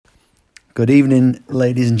Good evening,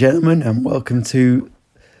 ladies and gentlemen, and welcome to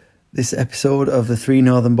this episode of the Three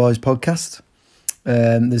Northern Boys podcast.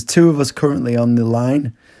 There's two of us currently on the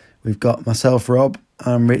line. We've got myself, Rob,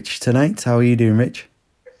 and Rich tonight. How are you doing, Rich?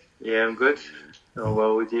 Yeah, I'm good. All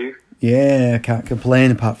well with you? Yeah, I can't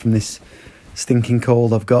complain apart from this stinking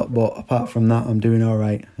cold I've got, but apart from that, I'm doing all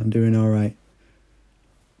right.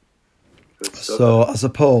 So I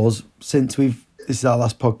suppose, this is our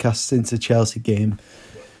last podcast since the Chelsea game,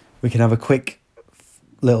 we can have a quick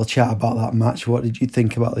little chat about that match. What did you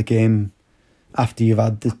think about the game after you've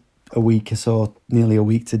had a week or so, nearly a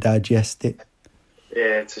week to digest it?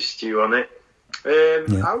 Yeah, to stew on it.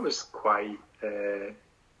 I was quite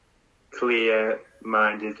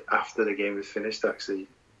clear-minded after the game was finished, actually.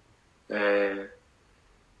 I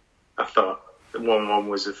thought 1-1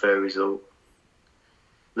 was a fair result.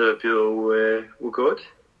 Liverpool were good.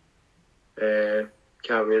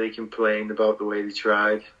 Can't really complain about the way they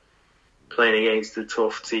tried. Playing against a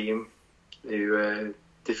tough team who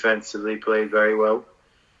defensively played very well,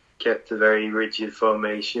 kept a very rigid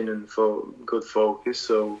formation and good focus,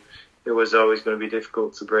 so it was always going to be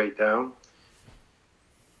difficult to break down.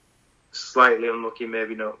 Slightly unlucky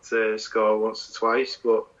maybe not to score once or twice,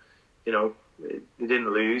 but they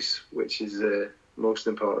didn't lose, which is the most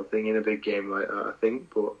important thing in a big game like that, I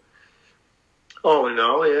think. But all in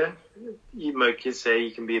all, yeah, you might say you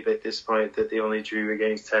can be a bit disappointed that they only drew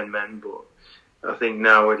against 10 men, but I think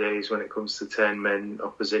nowadays when it comes to 10 men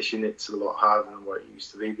opposition, it's a lot harder than what it used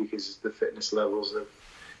to be because the fitness levels of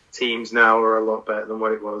teams now are a lot better than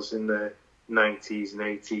what it was in the 90s and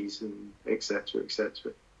 80s and etc.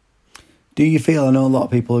 etc. Do you feel, I know a lot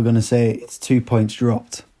of people are going to say it's 2 points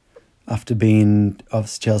dropped after being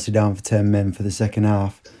obviously Chelsea down for 10 men for the second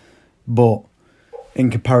half, but in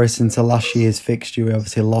comparison to last year's fixture, we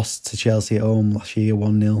obviously lost to Chelsea at home last year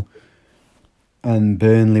 1-0, and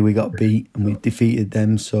Burnley we got beat and we defeated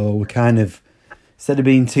them, so we're kind of, instead of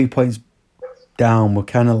being 2 points down, we're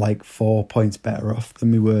kind of like 4 points better off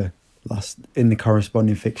than we were in the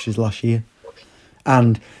corresponding fixtures last year.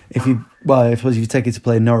 And if you take it to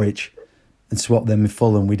play Norwich and swap them with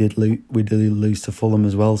Fulham, we did lose to Fulham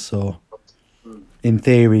as well, so in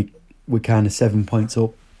theory we're kind of 7 points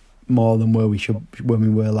up more than when we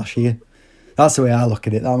were last year. That's the way I look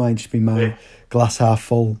at it. That might just be my glass half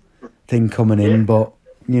full thing coming in, but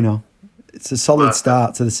it's a solid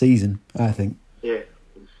start to the season, I think. Yeah,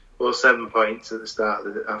 well, 7 points at the start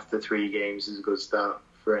after 3 games is a good start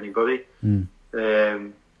for anybody. You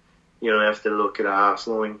have to look at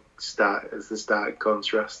Arsenal and start as the stark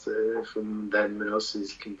contrast from them and us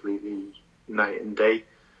is completely night and day.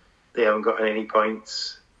 They haven't got any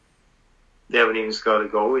points. They haven't even scored a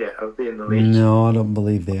goal yet, have they, in the league? No, I don't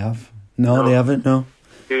believe they have. No, they haven't, no.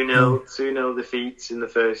 2-0 defeats in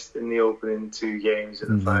the opening 2 games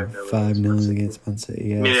and 5-0. 5-0 against Man City,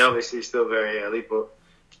 yes. I mean, obviously it's still very early, but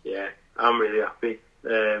yeah, I'm really happy.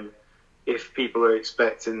 If people are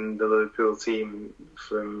expecting the Liverpool team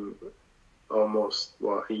from almost,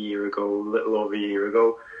 a year ago, a little over a year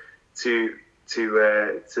ago, to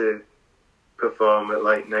perform at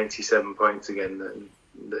like 97 points again, then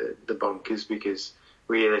the bonkers, because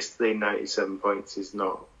realistically 97 points is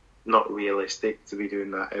not realistic to be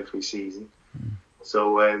doing that every season.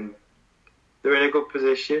 So they're in a good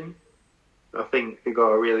position. I think they got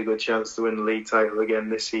a really good chance to win the league title again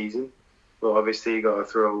this season, but obviously you got to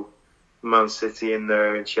throw Man City in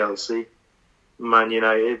there and Chelsea. Man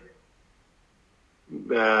United,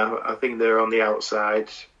 I think they're on the outside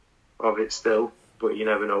of it still, but you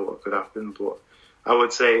never know what could happen. But I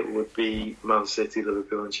would say it would be Man City,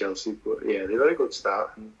 Liverpool and Chelsea. But yeah, they've had a good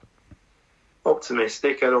start. And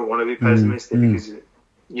optimistic. I don't want to be pessimistic because,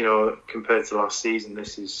 compared to last season,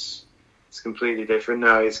 it's completely different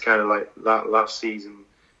now. It's kind of like that last season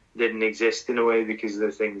didn't exist in a way because of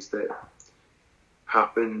the things that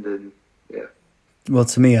happened. And yeah. Well,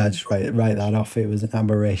 to me, I just write that off. It was an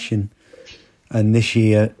aberration. And this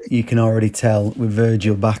year, you can already tell with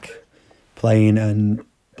Virgil back playing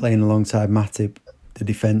alongside Matip, the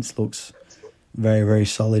defence looks very, very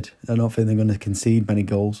solid. I don't think they're going to concede many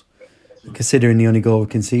goals. Considering the only goal we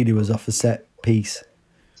conceded was off a set piece,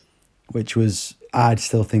 which was, I'd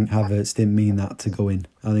still think Havertz didn't mean that to go in.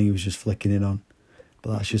 I think he was just flicking it on.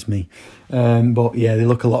 But that's just me. But yeah, they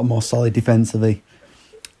look a lot more solid defensively.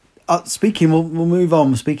 We'll move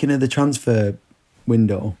on. Speaking of the transfer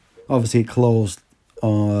window, obviously it closed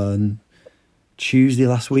on Tuesday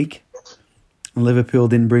last week. And Liverpool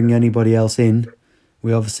didn't bring anybody else in.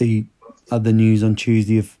 We obviously had the news on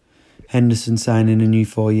Tuesday of Henderson signing a new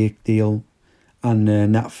 4-year deal and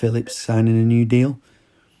Nat Phillips signing a new deal.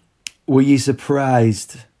 Were you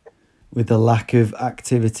surprised with the lack of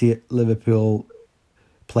activity at Liverpool,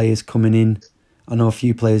 players coming in. I know a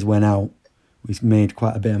few players went out. We made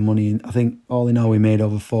quite a bit of money. I think all in all we made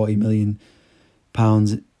over £40 million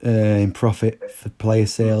in profit for player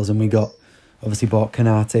sales, and we obviously bought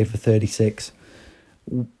Kanate for 36.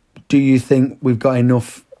 Do you think we've got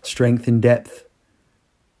enough strength and depth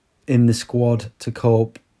in the squad to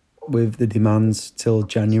cope with the demands till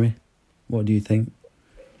January? What do you think?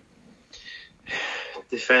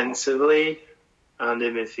 Defensively and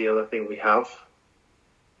in midfield, I think we have.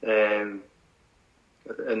 And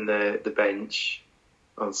the bench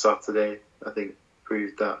on Saturday, I think,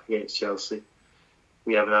 proved that against Chelsea.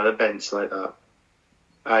 We haven't had a bench like that,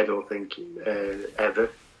 I don't think, ever.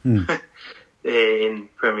 In the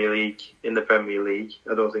Premier League,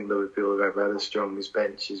 I don't think Liverpool have ever had as strong as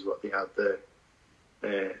bench as what they had there.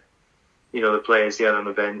 The players they had on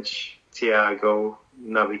the bench: Thiago,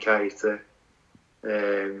 Naby Keita,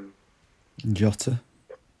 Jota.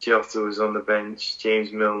 Jota was on the bench.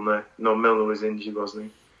 James Milner. No, Milner was injured, wasn't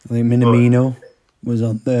he? I think Minamino was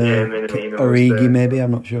on there. Minamino. Origi, maybe, I'm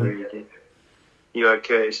not sure. Origi. You had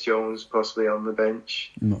Curtis Jones possibly on the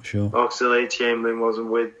bench. I'm not sure. Oxlade-Chamberlain wasn't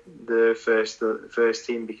with the first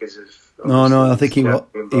team because of... No, I think he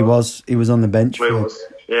was. He was on the bench. He was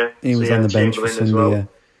on the bench for Sunday, well.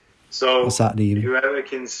 So Saturday evening. Whoever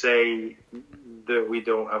can say that we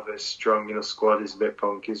don't have a strong enough squad is a bit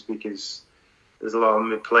bonkers, because there's a lot of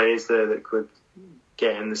mid players there that could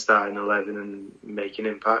get in the starting 11 and make an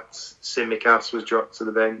impact. Tsimikas was dropped to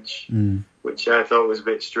the bench, which I thought was a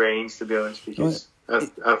bit strange, to be honest, because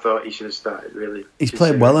I thought he should have started, really. He's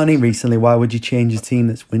played well, hasn't he, recently? Why would you change a team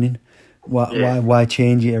that's winning? Why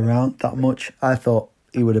change it around that much? I thought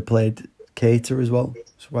he would have played Keita as well. I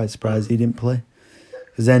was quite surprised he didn't play,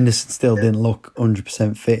 because Henderson still didn't look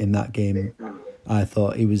 100% fit in that game. I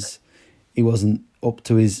thought he wasn't up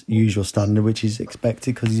to his usual standard, which is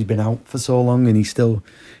expected because he's been out for so long, and he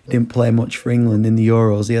didn't play much for England in the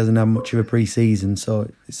Euros. He hasn't had much of a pre-season,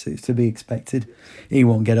 so it's to be expected. He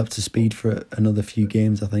won't get up to speed for another few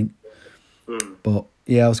games, I think. But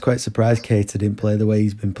yeah, I was quite surprised Keita didn't play the way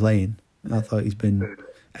he's been playing. I thought he's been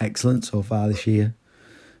excellent so far this year.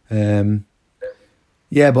 But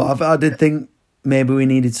I did think maybe we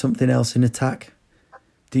needed something else in attack.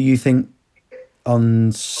 Do you think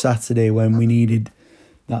on Saturday, when we needed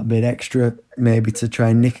that bit extra, maybe to try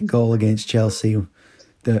and nick a goal against Chelsea,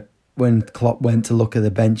 that when Klopp went to look at the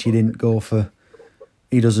bench, he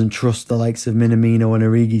doesn't trust the likes of Minamino and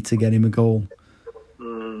Origi to get him a goal?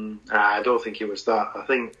 I don't think it was that. I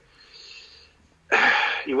think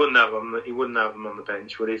he wouldn't have them on the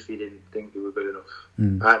bench, what if he didn't think they were good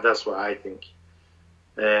enough? That's what I think.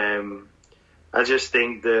 I just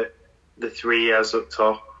think that the three as up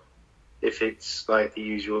top, if it's like the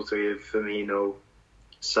usual three of Firmino,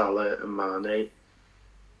 Salah and Mane,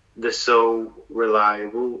 they're so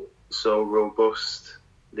reliable, so robust.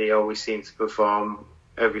 They always seem to perform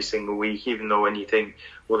every single week, even though when you think,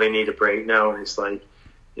 well, they need a break now, and it's like,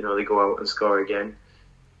 they go out and score again.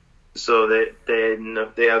 So they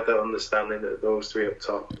have that understanding that those three up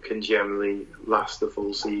top can generally last the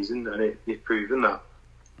full season, and they've proven that.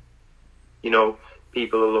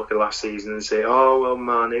 People will look at last season and say, oh, well,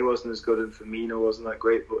 Mane wasn't as good and Firmino wasn't that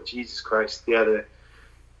great, but Jesus Christ, they had a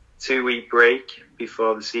 2-week break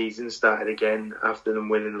before the season started again after them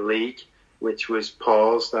winning the league, which was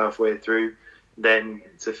paused halfway through, then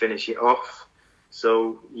to finish it off.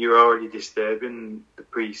 So you're already disturbing the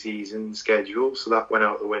pre-season schedule, so that went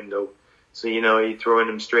out the window. So, you're throwing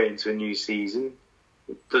them straight into a new season.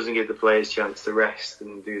 It doesn't give the players a chance to rest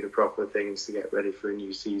and do the proper things to get ready for a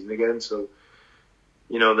new season again. So,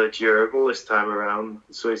 they're durable this time around.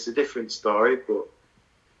 So it's a different story, but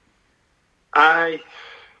I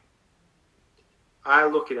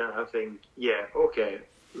look at it and I think,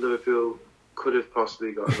 Liverpool could have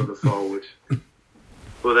possibly got another forward.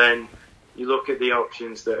 But then you look at the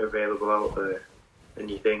options that are available out there and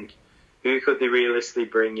you think, who could they realistically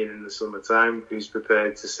bring in the summertime who's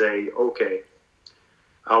prepared to say, okay,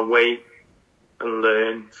 I'll wait and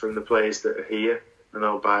learn from the players that are here and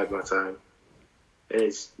I'll bide my time.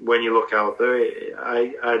 It's when you look out there,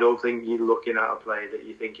 I don't think you're looking at a player that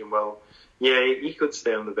you're thinking, well, yeah, he could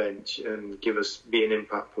stay on the bench and be an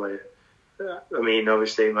impact player. I mean,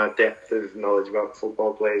 obviously, my depth of knowledge about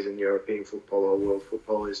football players in European football or world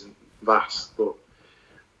football isn't vast, but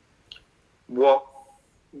what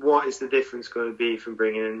is the difference going to be from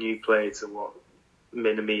bringing a new player to what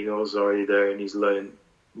Minamino's already there and he's learned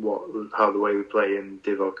how the way we play in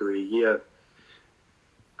Divock Origi?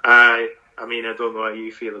 I mean, I don't know how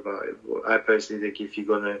you feel about it, but I personally think if you're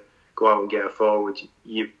going to go out and get a forward,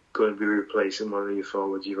 you going to be replacing one of your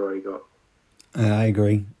forwards you've already got. I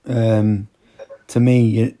agree. To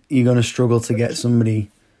me, you're going to struggle to get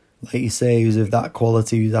somebody, like you say, who's of that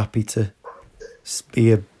quality, who's happy to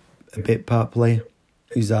be a bit part player,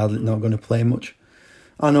 who's hardly not going to play much.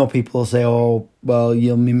 I know people will say, oh, well,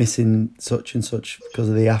 you'll be missing such and such because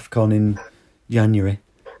of the AFCON in January.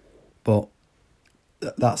 But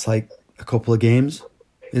that's like a couple of games,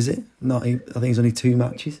 is it? Not. I think it's only 2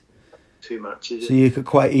 matches. 2 matches. So you could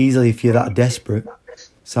quite easily, if you're that desperate,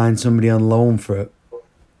 sign somebody on loan for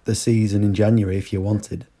the season in January if you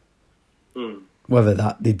wanted.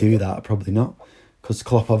 Whether they do that, probably not. Because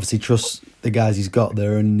Klopp obviously trusts the guys he's got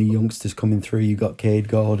there and the youngsters coming through. You've got Cade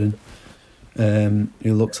Gordon, who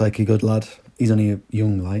looks like a good lad. He's only a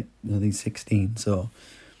young lad. I think he's 16. So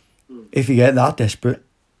if you get that desperate,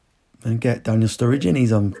 then get Daniel Sturridge in.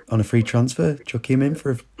 He's on a free transfer. Chuck him in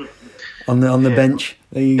for on the bench.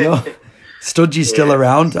 There you go. Studgy's still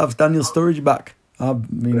around. Have Daniel Sturridge back.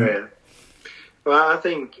 Yeah. Well, I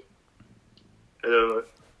think, I don't know,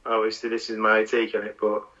 obviously this is my take on it,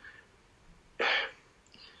 but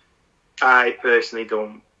I personally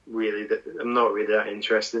I'm not really that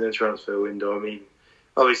interested in a transfer window. I mean,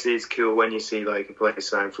 obviously it's cool when you see like a player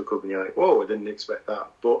sign for a club and you're like, whoa, I didn't expect that.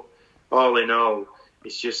 But all in all,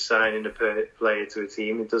 it's just signing a player to a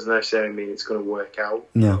team. It doesn't necessarily mean it's going to work out.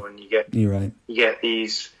 No, and you're right. You get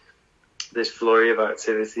this flurry of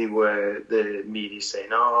activity where the media's saying,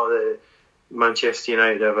 oh, the Manchester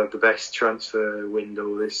United have had the best transfer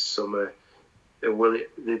window this summer.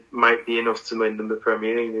 It might be enough to win them the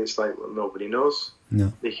Premier League. It's like, well, nobody knows.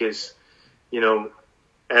 No. Because,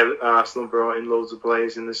 Arsenal brought in loads of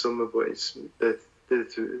players in the summer, but it's the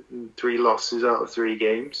 3 losses out of 3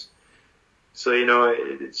 games. So,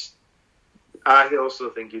 I also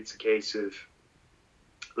think it's a case of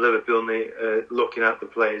Liverpool looking at the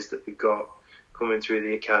players that they've got coming through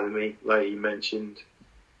the academy, like you mentioned.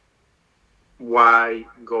 Why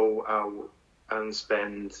go out and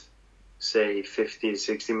spend, say, 50 or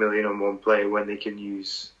 60 million on one player when they can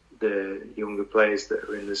use the younger players that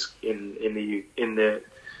are in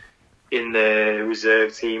the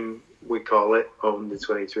reserve team, we call it, on the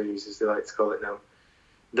 23s as they like to call it now.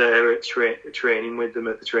 They're training with them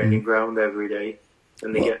at the training ground every day,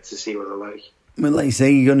 and they get to see what they're like. Well, like you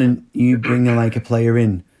say, you bring a player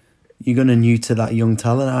in, you're gonna neuter that young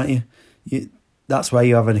talent, aren't you? That's why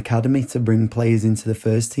you have an academy, to bring players into the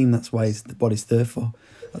first team. That's why what it's there for.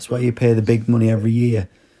 That's why you pay the big money every year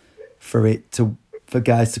for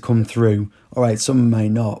guys to come through. All right, some may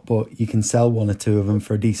not, but you can sell 1 or 2 of them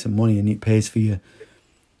for decent money, and it pays for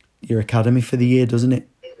your academy for the year, doesn't it?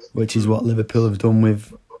 Which is what Liverpool have done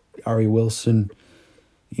with Harry Wilson,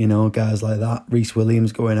 guys like that. Reece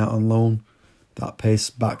Williams going out on loan. That pays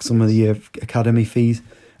back some of the academy fees.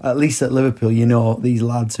 At least at Liverpool, these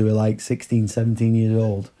lads who are like 16, 17 years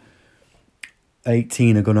old,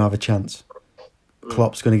 18 are going to have a chance.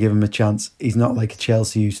 Klopp's going to give them a chance. He's not like a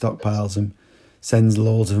Chelsea who stockpiles them, sends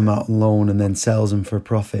loads of them out on loan and then sells them for a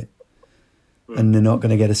profit. And they're not going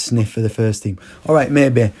to get a sniff for the first team. All right,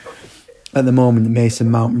 maybe at the moment Mason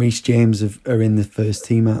Mount and Reece James are in the first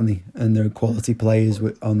team, aren't they? And they're quality players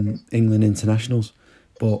on England internationals.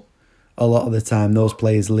 But a lot of the time those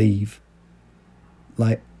players leave,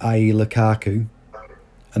 like i.e. Lukaku,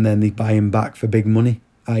 and then they buy him back for big money,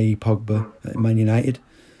 i.e. Pogba at Man United.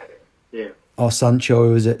 Yeah. Or Sancho,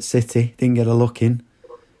 who was at City, didn't get a look in,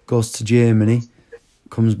 goes to Germany,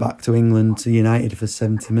 comes back to England to United for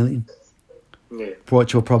 70 million. Yeah.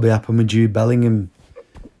 Which will probably happen with Jude Bellingham,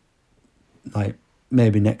 like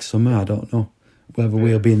maybe next summer. I don't know whether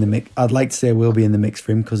we'll be in the mix. I'd like to say we'll be in the mix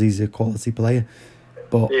for him because he's a quality player,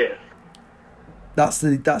 but that's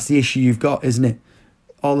the issue you've got, isn't it?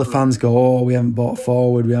 All the fans go, oh, we haven't bought a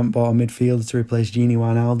forward, we haven't bought a midfielder to replace Gini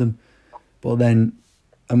Wijnaldum,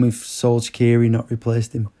 and we've sold Shaqiri, not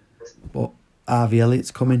replaced him. But Harvey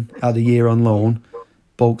Elliott's coming, had a year on loan,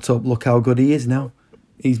 bulked up. Look how good he is now.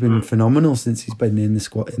 He's been phenomenal since he's been in the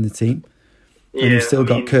squad, in the team. Yeah, and you've still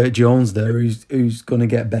got Kurt Jones there, who's going to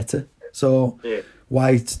get better. So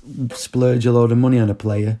why splurge a load of money on a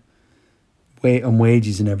player, wait on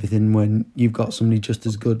wages and everything, when you've got somebody just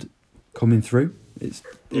as good coming through?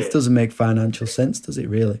 It doesn't make financial sense, does it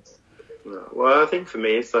really? No. Well, I think for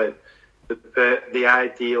me, it's like the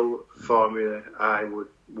ideal formula I would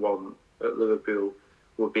want at Liverpool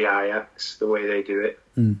would be Ajax, the way they do it.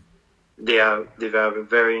 They've had a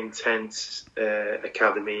very intense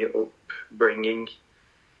academy upbringing.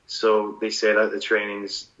 So they say that the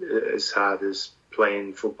training's as hard as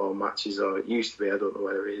playing football matches, or it used to be. I don't know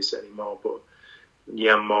whether it is anymore, but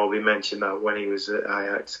Jan Morby mentioned that when he was at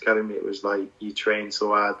Ajax Academy, it was like you trained so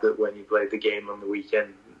hard that when you played the game on the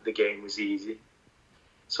weekend, the game was easy.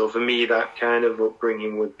 So for me, that kind of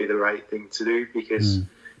upbringing would be the right thing to do, because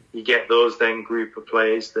you get those then group of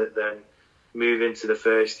players that then move into the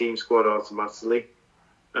first team squad automatically,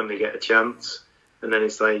 and they get a chance. And then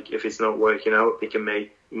it's like, if it's not working out, they can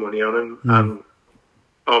make money on them. And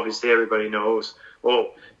obviously everybody knows,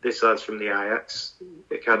 oh, this lad's from the Ajax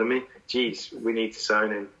academy. Geez, we need to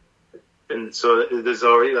sign him. And so there's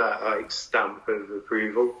already that like stamp of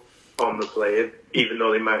approval on the player, even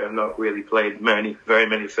though they might have not really played very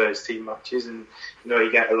many first team matches. And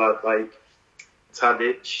you get a lad like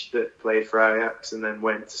Tadic that played for Ajax and then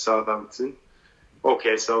went to Southampton.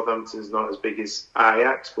 Okay, Southampton's not as big as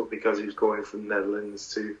Ajax, but because he was going from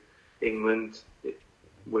Netherlands to England, it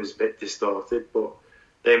was a bit distorted. But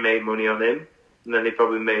they made money on him, and then they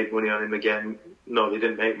probably made money on him again. No, they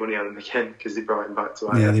didn't make money on him again because they brought him back to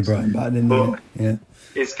Ajax. Yeah, they brought him back, didn't they? Yeah.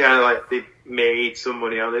 It's kind of like they made some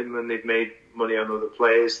money on him, and they've made money on other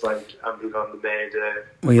players like Andy van der Meijden.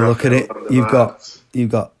 Well, you look at it, you've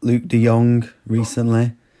got Luke de Jong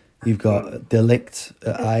recently. You've got De Ligt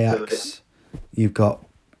at Ajax. You've got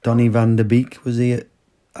Donny van der Beek, was he at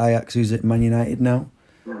Ajax, who's at Man United now?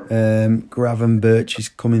 Gravenberch is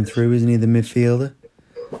coming through, isn't he, the midfielder?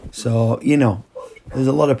 So, there's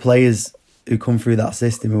a lot of players who come through that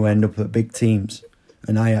system who end up at big teams,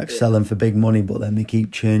 and Ajax sell them for big money, but then they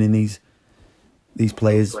keep churning these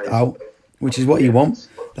players out, which is what you want.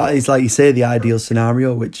 That is, like you say, the ideal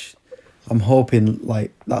scenario, which I'm hoping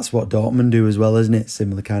like that's what Dortmund do as well, isn't it?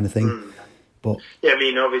 Similar kind of thing. But yeah, I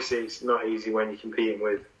mean, obviously it's not easy when you're competing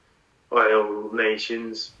with oil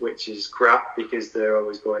nations, which is crap because they're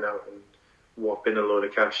always going out and whopping a load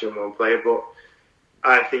of cash on one player. But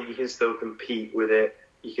I think you can still compete with it.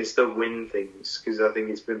 You can still win things, because I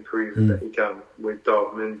think it's been proven that you can with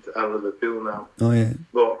Dortmund and Liverpool now. Oh yeah.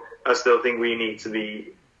 But I still think we need to be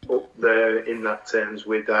up there in that terms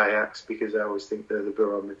with Ajax, because I always think they're the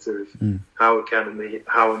barometer of how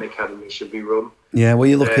an academy should be run. Yeah, well,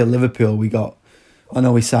 you look at Liverpool. I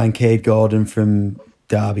know we signed Cade Gordon from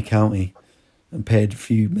Derby County and paid a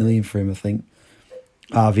few million for him, I think.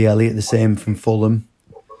 Harvey Elliott, the same from Fulham.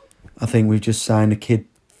 I think we've just signed a kid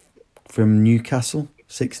from Newcastle,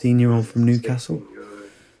 16-year-old from Newcastle.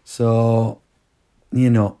 So,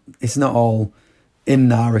 it's not all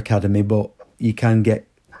in our academy, but you can get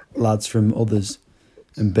lads from others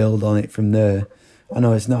and build on it from there. I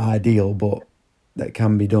know it's not ideal, but that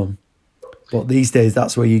can be done. But these days,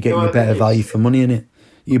 that's where you get your better value for money, innit?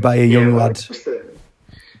 You buy a young lad.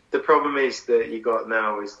 The problem is that you got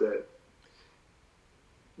now is that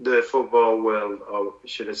the football world, or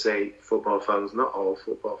should I say football fans, not all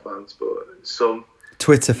football fans, but some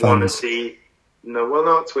Twitter fans want to see,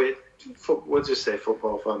 not Twitter, we'll just say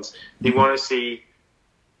football fans. They want to see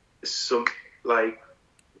some like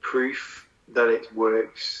proof that it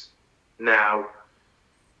works now.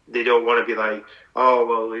 They don't want to be like, oh,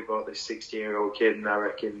 well, we bought this 16-year-old kid and I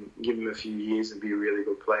reckon give him a few years and be a really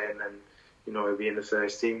good player and then, he'll be in the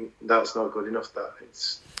first team. That's not good enough.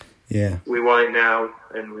 We want it now,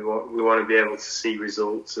 and we want to be able to see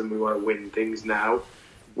results, and we want to win things now.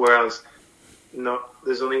 Whereas,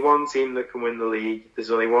 there's only one team that can win the league.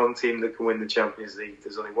 There's only one team that can win the Champions League.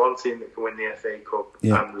 There's only one team that can win the FA Cup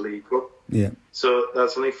and the League Cup. Yeah. So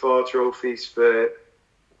that's only 4 trophies for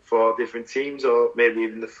 4 different teams, or maybe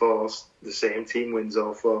even the same team wins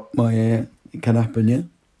all 4. Well, yeah, it can happen, yeah.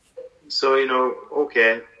 So,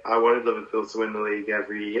 okay, I wanted Liverpool to win the league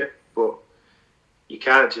every year, but you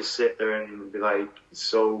can't just sit there and be like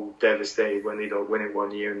so devastated when they don't win it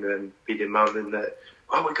one year and then be demanding that,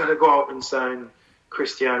 we got to go out and sign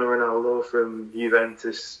Cristiano Ronaldo from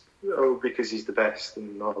Juventus, because he's the best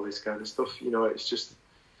and all this kind of stuff. It's just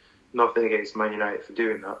nothing against Man United for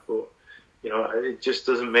doing that, but it just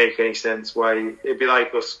doesn't make any sense why. It'd be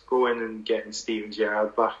like us going and getting Steven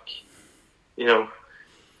Gerrard back,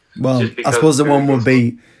 Well, I suppose the one would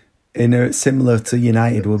be similar to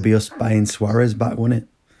United would be us buying Suarez back, wouldn't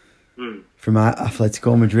it? From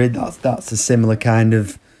Atletico Madrid. That's a similar kind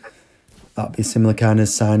of. That'd be a similar kind of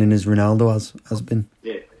signing as Ronaldo has been.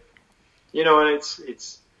 Yeah, and I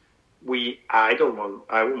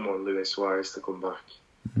wouldn't want Luis Suarez to come back.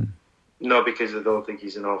 Not because I don't think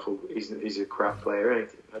he's he's a crap player or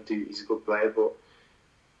anything. He's a good player, but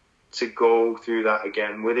to go through that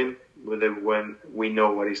again with him when we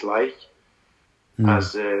know what he's like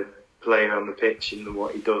as a player on the pitch and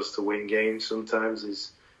what he does to win games sometimes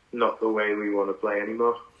is not the way we want to play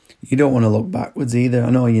anymore. You don't want to look backwards either. I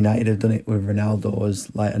know United have done it with Ronaldo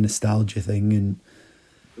as like a nostalgia thing, and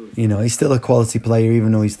he's still a quality player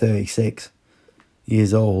even though he's 36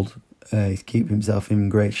 years old. He's keeping himself in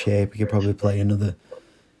great shape. He could probably play another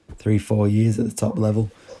 3-4 years at the top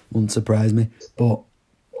level. Wouldn't surprise me. But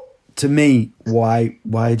to me, why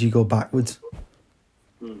do you go backwards?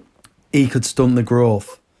 He could stunt the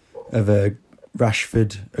growth of a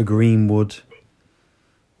Rashford, a Greenwood,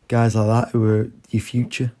 guys like that who are your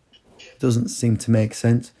future. Doesn't seem to make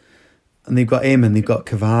sense. And they've got him and they've got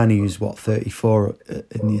Cavani, who's 34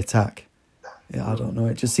 in the attack. Yeah, I don't know.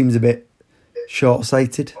 It just seems a bit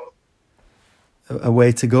short-sighted. A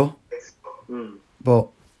way to go. But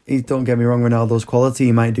don't get me wrong, Ronaldo's quality.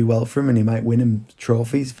 He might do well for him and he might win him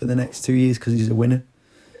trophies for the next 2 years because he's a winner.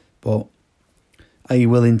 But are you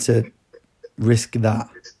willing to risk that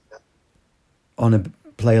on a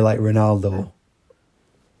player like Ronaldo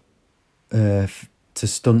to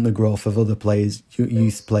stunt the growth of other players,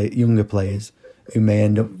 younger players, who may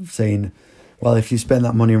end up saying, well, if you spend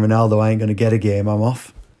that money on Ronaldo, I ain't going to get a game, I'm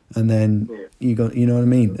off. And then you know what I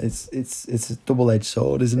mean? It's a double-edged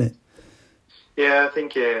sword, isn't it? Yeah, I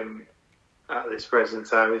think at this present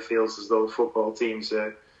time it feels as though football teams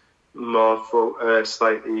are more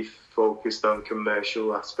slightly focused on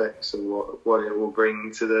commercial aspects of what it will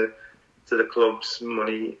bring to the clubs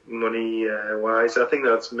money wise. I think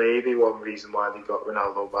that's maybe one reason why they got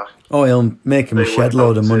Ronaldo back. Oh, he'll make him a shed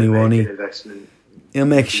load of money, won't he? He'll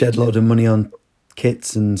make a shed load of money on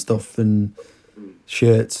kits and stuff and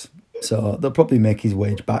shirts. So they'll probably make his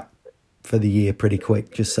wage back for the year pretty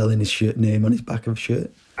quick, just selling his shirt name on his back of a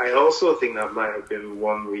shirt. I also think that might have been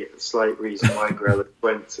one slight reason why Grealish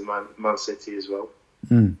went to Man City as well.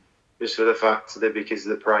 Just for the fact that because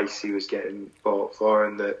of the price he was getting bought for,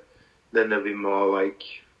 and that then there'll be more like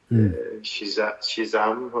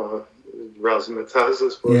Shazam or Razzmatazz, I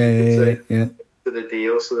suppose you could say, to the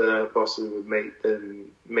deal, so that it possibly would make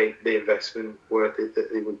the investment worth it,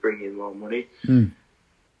 that they would bring in more money.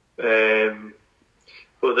 But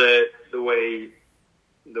the way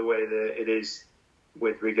that it is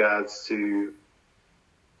with regards to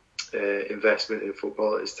investment in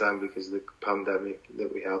football at this time because of the pandemic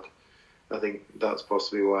that we had, I think that's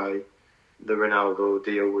possibly why the Ronaldo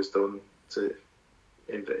deal was done, to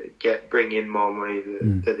bring in more money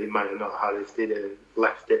that they might have not had if they'd have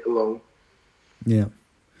left it alone. Yeah.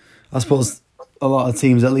 I suppose a lot of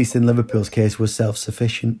teams, at least in Liverpool's case, were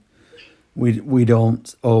self-sufficient. We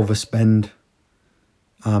don't overspend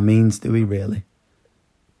our means, do we, really?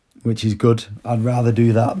 Which is good. I'd rather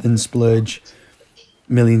do that than splurge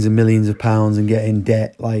millions and millions of pounds and get in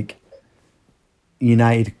debt like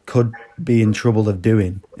United could be in trouble of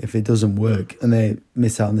doing if it doesn't work and they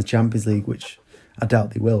miss out on the Champions League, which I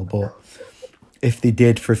doubt they will. But if they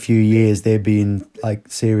did for a few years, they'd be in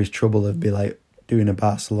like serious trouble. It'd be like doing a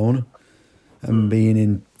Barcelona and being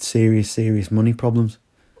in serious money problems.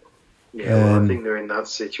 Yeah, well, I think they're in that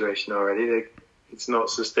situation already. It's not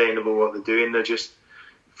sustainable what they're doing. They're just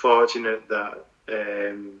fortunate that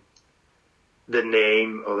the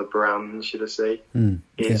name or the brand, should I say,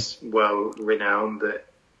 is well renowned, that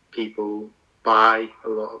people buy a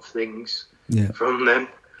lot of things from them.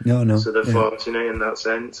 No. So they're fortunate in that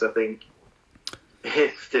sense. I think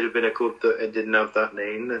if there'd have been a club that didn't have that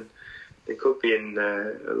name, then they could be in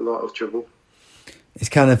a lot of trouble. It's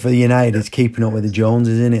kind of, for United, it's keeping up with the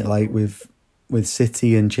Joneses, isn't it? Like with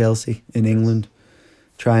City and Chelsea in England,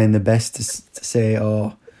 trying the best to say,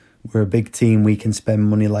 oh, we're a big team, we can spend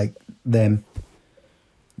money like them.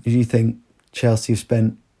 Do you think Chelsea have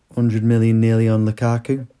spent 100 million nearly on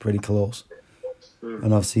Lukaku? Pretty close.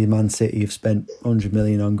 And obviously Man City have spent 100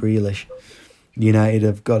 million on Grealish. United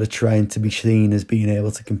have got to try and to be seen as being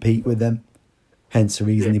able to compete with them. Hence the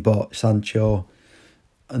reason they bought Sancho,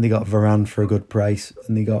 and they got Varane for a good price,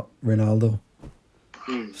 and they got Ronaldo.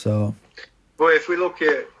 So, but if we look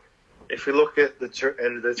at the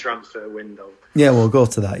end of the transfer window, we'll go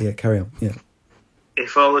to that. Yeah, carry on. Yeah,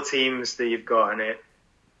 if all the teams that you've got in it,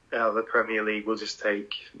 the Premier League, we'll just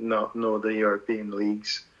take no the European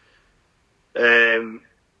leagues. If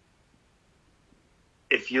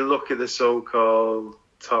you look at the so-called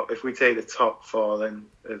top, if we take the top four then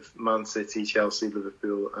of Man City, Chelsea,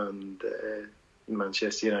 Liverpool, and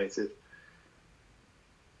Manchester United,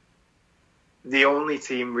 the only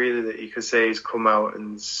team really that you could say has come out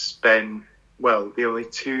and spent, well, the only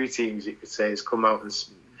two teams you could say has come out and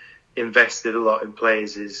invested a lot in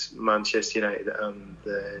players is Manchester United and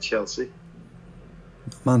Chelsea.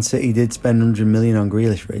 Man City did spend 100 million on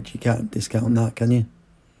Grealish, Rich. You can't discount that, can you?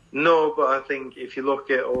 No, but I think if you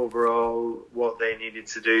look at overall what they needed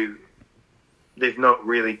to do, they've not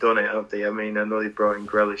really done it, have they? I mean, I know they brought in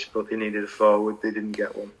Grealish, but they needed a forward. They didn't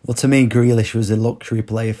get one. Well, to me, Grealish was a luxury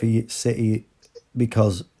player for City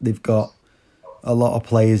because they've got a lot of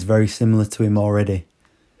players very similar to him already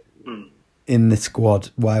in the squad.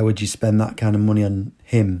 Why would you spend that kind of money on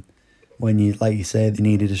him when you, like you say, they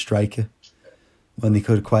needed a striker, when they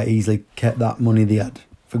could have quite easily kept that money they had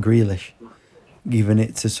for Grealish, giving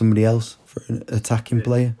it to somebody else for an attacking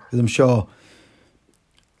player. Because I'm sure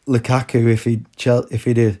Lukaku, if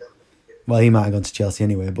he did, well, he might have gone to Chelsea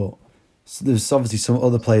anyway, but there's obviously some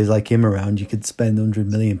other players like him around. You could spend £100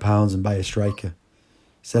 million and buy a striker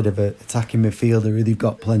instead of an attacking midfielder who they've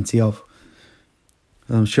got plenty of.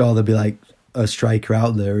 And I'm sure there'll be like a striker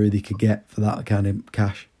out there who they could get for that kind of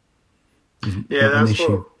cash. Yeah, that's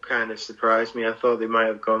what kind of surprised me. I thought they might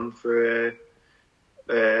have gone for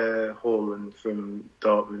Haaland from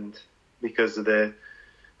Dortmund because of the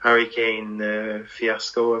Harry Kane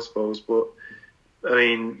fiasco, I suppose. But I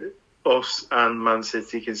mean, us and Man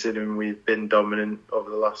City, considering we've been dominant over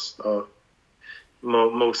the last,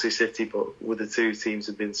 mostly City, but with the two teams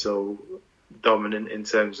have been so dominant in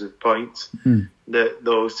terms of points, that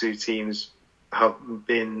those two teams have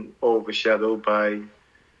been overshadowed by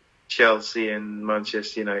Chelsea and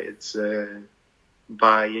Manchester United's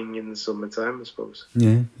buying in the summertime, I suppose.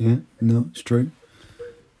 Yeah, no, it's true.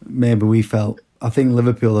 Maybe I think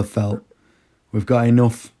Liverpool have felt we've got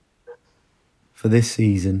enough for this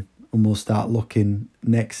season, and we'll start looking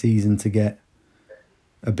next season to get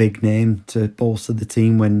a big name to bolster the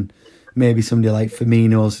team when maybe somebody like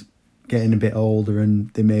Firmino's getting a bit older and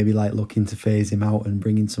they may be like looking to phase him out and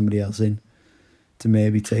bringing somebody else in to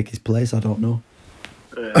maybe take his place. I don't know.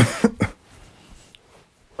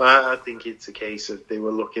 I think it's a case of they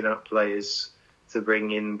were looking at players to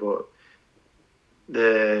bring in, but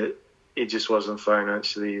it just wasn't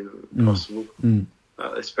financially possible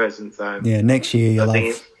at this present time. Yeah, next year you'll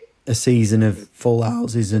have a season of full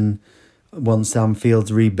houses, and once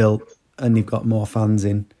Anfield's rebuilt and you've got more fans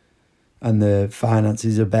in and the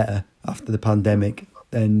finances are better after the pandemic,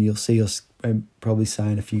 then you'll see us probably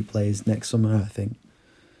sign a few players next summer, I think.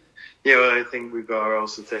 Yeah, well, I think we've got to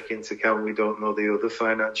also take into account we don't know the other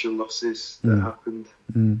financial losses that happened,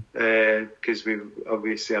 because we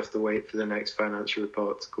obviously have to wait for the next financial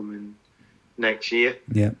report to come in next year.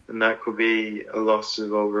 Yeah, and that could be a loss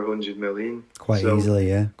of over 100 million. Quite easily,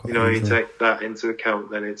 yeah. You take that into account,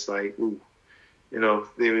 then it's like, ooh,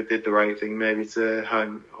 they did the right thing maybe to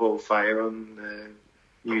hold fire on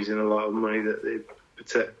using a lot of money that they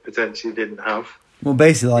potentially didn't have. Well,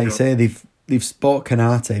 basically, like you say, they've bought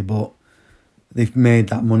Konate, but they've made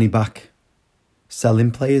that money back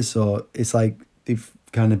selling players. So it's like they've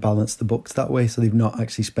kind of balanced the books that way. So they've not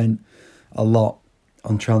actually spent a lot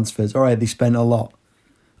on transfers. All right, they spent a lot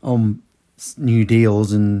on new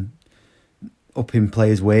deals and upping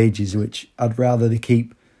players' wages, which I'd rather they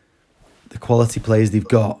keep the quality players they've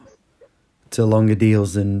got to longer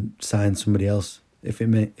deals than sign somebody else. If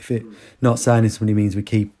it not signing somebody means we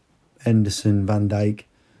keep Henderson, Van Dijk,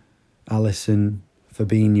 Alisson,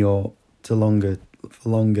 Fabinho for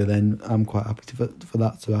longer, then I'm quite happy for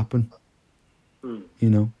that to happen.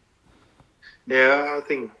 Yeah, I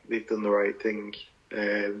think they've done the right thing.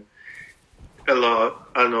 A lot.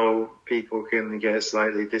 I know people can get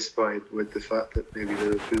slightly disappointed with the fact that maybe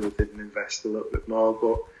Liverpool didn't invest a little bit more,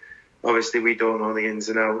 but obviously we don't know the ins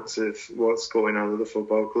and outs of what's going on at the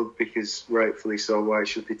football club, because rightfully so, why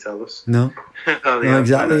should they tell us? No, no,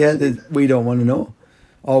 exactly. Yeah, we don't want to know.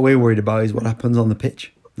 All we're worried about is what happens on the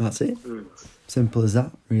pitch. That's it. Simple as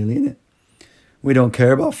that, really, isn't it? We don't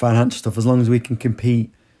care about financial stuff. As long as we can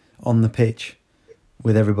compete on the pitch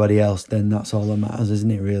with everybody else, then that's all that matters,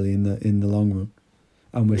 isn't it, really, in the long run?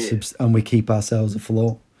 And we keep ourselves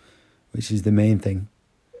afloat, which is the main thing.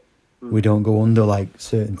 We don't go under like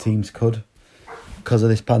certain teams could because of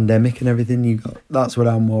this pandemic and everything. That's what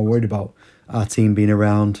I'm more worried about. Our team being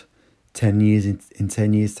around 10 years in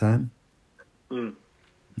 10 years' time.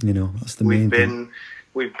 That's the main thing.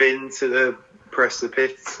 We've been to the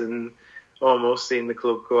precipice and almost seen the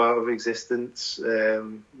club go out of existence,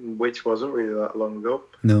 which wasn't really that long ago.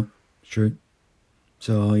 No, it's true.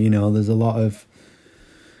 So, there's a lot of,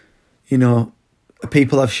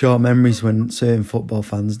 people have short memories when certain football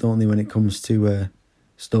fans, don't they, when it comes to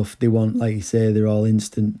stuff. They want, like you say, they're all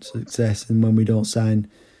instant success. And when we don't sign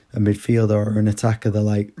a midfielder or an attacker, they're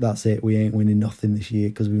like, that's it, we ain't winning nothing this year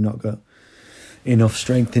because we've not got enough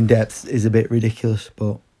strength and depth. Is a bit ridiculous,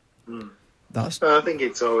 but I think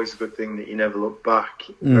it's always a good thing that you never look back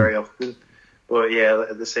very often. But yeah,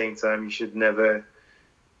 at the same time, you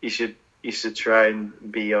should try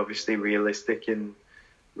and be obviously realistic and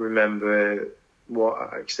remember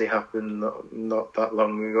what actually happened not that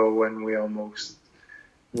long ago, when we almost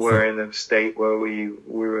were in a state where we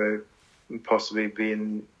were possibly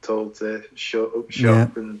being told to shut up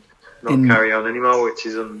shop and not carry on anymore, which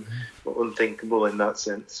is unthinkable in that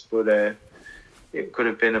sense. But it could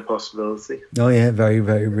have been a possibility. Oh yeah, very,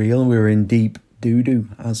 very real. We were in deep doo-doo,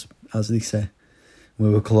 as they say. We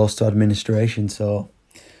were close to administration, so,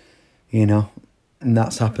 you know, and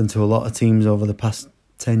that's happened to a lot of teams over the past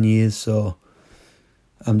 10 years, so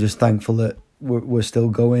I'm just thankful that we're still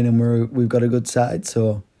going and we've got a good side,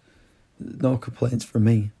 so no complaints from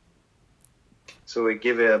me. So we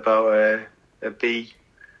give it about a B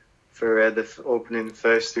for opening the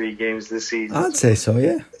first 3 games of the season. I'd say so,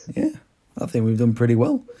 yeah. I think we've done pretty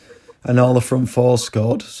well. And all the front four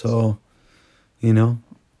scored, so, you know,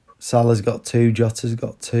 Salah's got 2, Jota's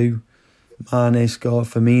got 2, Mane scored,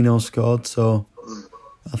 Firmino scored, so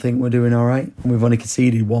I think we're doing all right. And we've only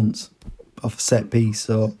conceded once off a set piece,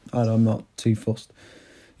 so I'm not too fussed.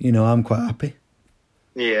 You know, I'm quite happy.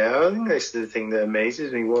 Yeah, I think that's the thing that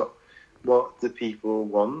amazes me. What the people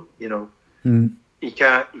want, you know. You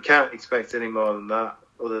can't expect any more than that,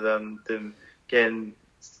 other than them getting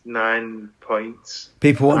 9 points.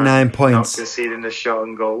 People want 9 points. Not conceding a shot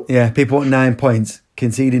and goal. Yeah, people want 9 points,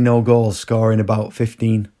 conceding no goals, scoring about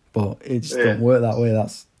 15. But it just don't work that way.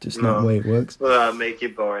 That's just not the way it works. Well, that'd make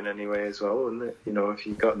it boring anyway as well, wouldn't it? You know, if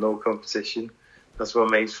you've got no competition, that's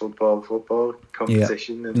what makes football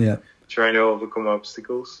competition and trying to overcome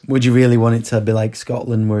obstacles. Would you really want it to be like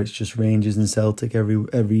Scotland, where it's just Rangers and Celtic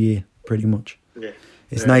every year, pretty much? Yeah.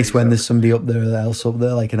 It's nice when there's somebody up there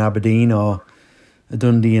like an Aberdeen or a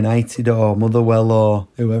Dundee United or Motherwell or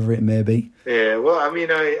whoever it may be. Yeah, well, I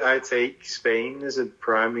mean, I take Spain as a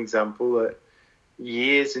prime example that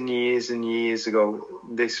years and years and years ago,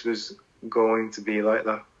 this was going to be like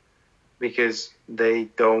that because they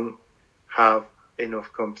don't have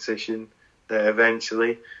enough competition that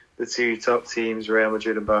eventually the 2 top teams, Real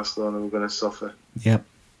Madrid and Barcelona, were going to suffer. Yep.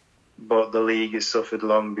 But the league has suffered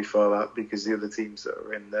long before that because the other teams that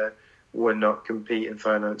are in there were not competing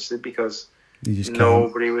financially because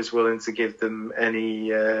nobody was willing to give them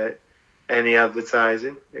any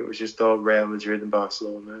advertising. It was just all Real Madrid and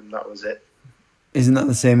Barcelona, and that was it. Isn't that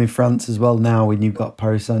the same in France as well now when you've got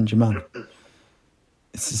Paris Saint-Germain?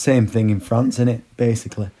 It's the same thing in France, isn't it,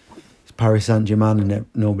 basically? It's Paris Saint-Germain and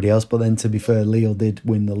nobody else. But then, to be fair, Lille did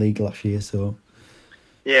win the league last year, so...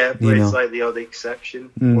 Yeah, but it's like the odd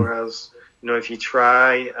exception. Whereas, you know, if you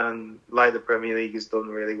try and, like the Premier League has done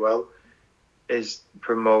really well, is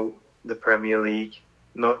promote the Premier League,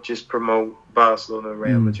 not just promote Barcelona and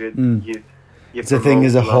Real Madrid. It's a thing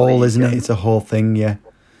as a whole, isn't it? It's a whole thing, yeah.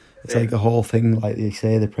 It's like a whole thing, like they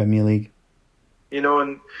say, the Premier League. You know,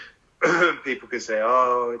 and people could say,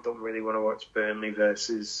 I don't really want to watch Burnley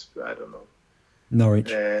versus, I don't know,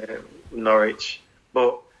 Norwich.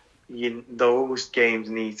 But those games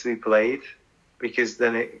need to be played because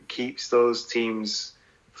then it keeps those teams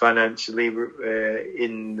financially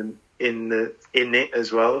in it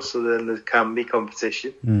as well. So then there can be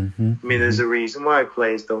competition. I mean, there's a reason why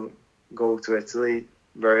players don't go to Italy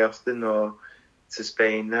very often or to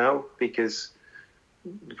Spain now because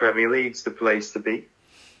the Premier League's the place to be.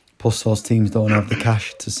 Plus, those teams don't have the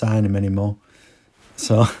cash to sign them anymore.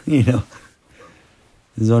 So, you know,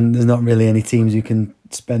 there's not really any teams who can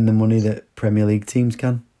spend the money that Premier League teams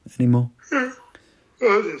can anymore.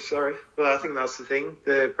 Oh, sorry. Well, I think that's the thing.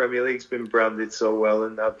 The Premier League's been branded so well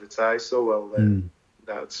and advertised so well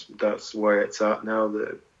that that's where it's at now.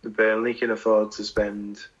 The Burnley can afford to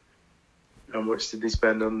spend. How much did they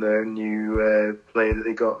spend on their new player that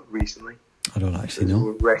they got recently? I don't actually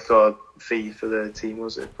know. Record fee for the team,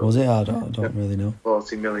 was it? Was it? I don't really know.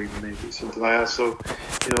 40 million, maybe, something like that. So,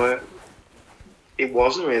 you know, it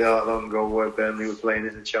wasn't really that long ago where Burnley were playing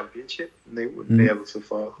in the Championship and they wouldn't be able to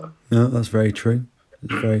afford that. No, that's very true.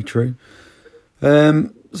 It's very true.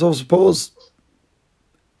 So I suppose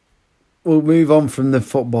we'll move on from the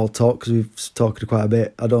football talk because we've talked quite a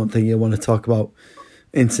bit. I don't think you want to talk about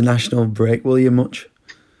international break, will you, much?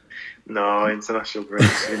 No, international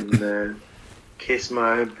break's been kiss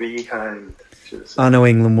my behind. I know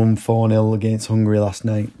England won 4-0 against Hungary last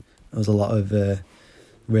night. There was a lot of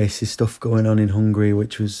racist stuff going on in Hungary,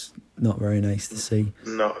 which was not very nice to see.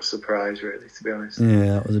 Not a surprise, really, to be honest.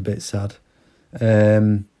 Yeah, that was a bit sad.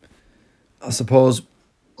 I suppose,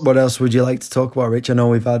 what else would you like to talk about, Rich? I know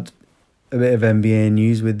we've had a bit of NBA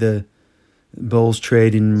news with the Bulls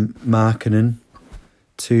trading Markkanen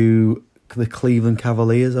to the Cleveland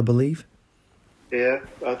Cavaliers, I believe. Yeah,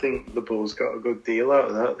 I think the Bulls got a good deal out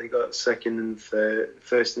of that. They got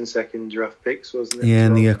first and second draft picks, wasn't it? Yeah,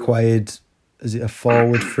 and they acquired, is it a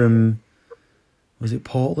forward from, was it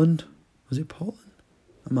Portland?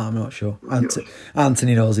 I'm not sure.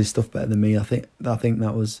 Anthony knows his stuff better than me. I think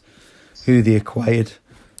that was who they acquired,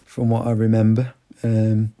 from what I remember.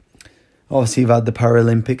 Obviously, you've had the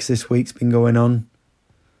Paralympics this week. It's been going on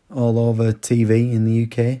all over TV in the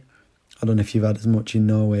UK. I don't know if you've had as much in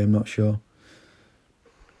Norway, I'm not sure.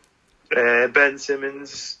 Ben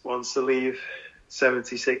Simmons wants to leave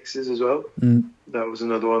 76ers as well. That was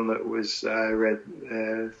another one that was read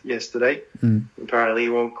yesterday. Apparently he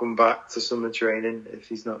won't come back to summer training if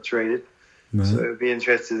he's not traded. Right. So it would be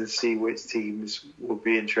interesting to see which teams would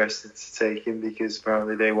be interested to take him, because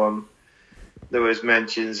apparently there was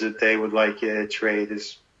mentions that they would like a trade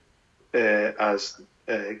as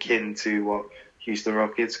akin to what Houston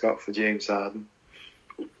Rockets got for James Harden.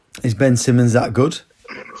 Is Ben Simmons that good?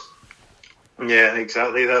 Yeah,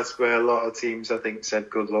 exactly. That's where a lot of teams, I think,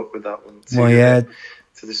 said good luck with that one.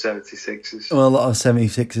 To the 76ers. Well, a lot of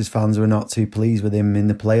 76ers fans were not too pleased with him in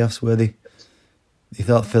the playoffs, were they? They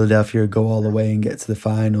thought Philadelphia would go all the way and get to the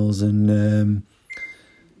finals, and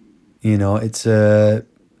it's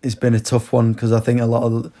been a tough one, because I think a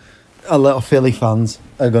lot of Philly fans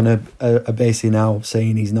are basically now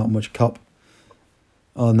saying he's not much cop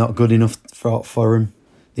or not good enough for him.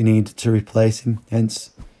 They need to replace him,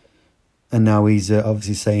 hence. And now he's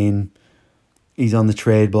obviously saying he's on the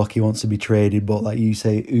trade block. He wants to be traded, but like you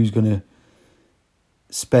say, who's going to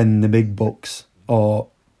spend the big bucks or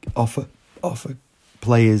offer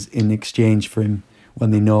players in exchange for him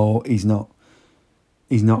when they know he's not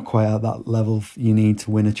quite at that level you need to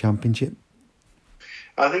win a championship?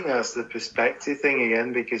 I think that's the perspective thing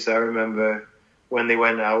again, because I remember when they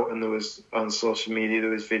went out and there was on social media, there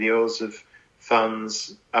was videos of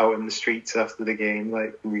fans out in the streets after the game,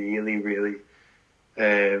 like really, really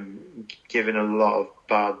giving a lot of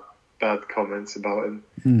bad comments about him.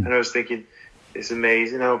 And I was thinking, it's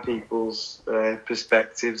amazing how people's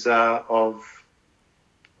perspectives are of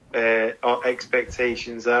or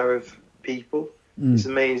expectations are of people. It's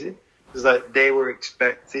amazing. It's like they were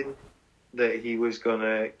expecting that he was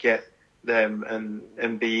gonna get them and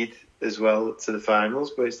Embiid as well to the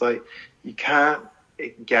finals, but it's like you can't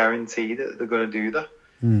guarantee that they're going to do that.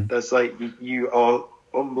 That's like you are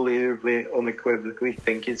unbelievably, unequivocally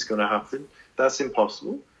think it's going to happen. That's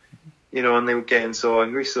impossible, and they were getting so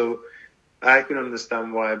angry. So I can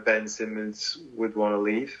understand why Ben Simmons would want to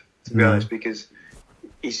leave, to be honest, because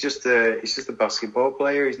he's just a basketball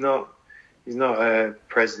player. He's not a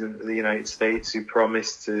president of the United States who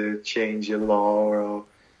promised to change a law or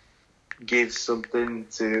give something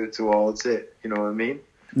towards it. You know what I mean?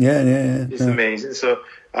 Yeah. It's amazing. So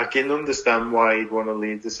I can understand why he'd want to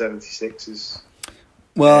leave the 76ers.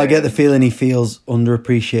 Well, I get the feeling he feels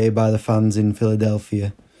underappreciated by the fans in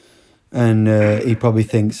Philadelphia. And he probably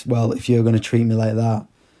thinks, well, if you're going to treat me like that,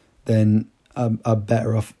 then I'm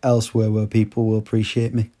better off elsewhere where people will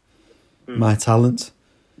appreciate me, my talent.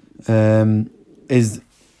 Is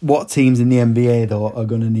what teams in the NBA, though, are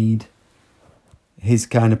going to need his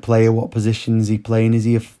kind of player? What position is he playing? Is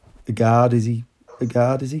he a guard? Is he a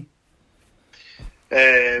guard, is he?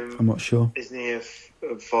 I'm not sure. Isn't he a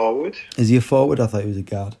forward? Is he a forward? I thought he was a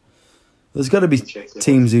guard. There's got to be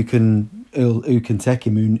teams who can take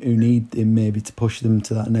him, who need him maybe to push them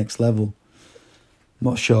to that next level. I'm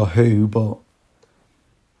not sure who, but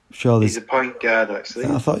I'm sure he's a point guard, actually.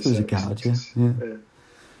 I thought he was a guard, yeah.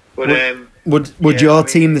 But would your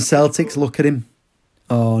team, the Celtics, look at him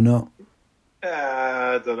or not?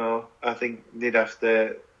 I don't know. I think they'd have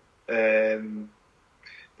to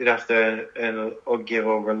give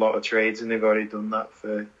over a lot of trades, and they've already done that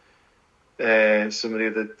for some of the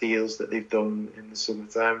other deals that they've done in the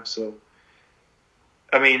summertime. So,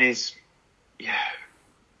 I mean, he's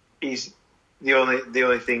the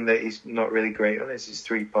only thing that he's not really great on is his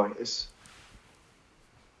 3-pointers.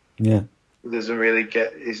 Yeah, he doesn't really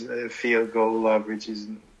get his field goal average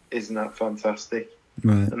isn't that fantastic,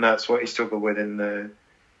 right? And that's what he struggled with in the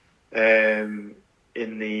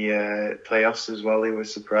playoffs as well. He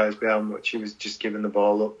was surprised by how much he was just giving the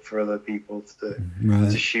ball up for other people to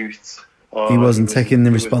shoot. He wasn't taking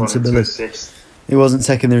the responsibility. He wasn't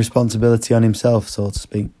taking the responsibility on himself, so to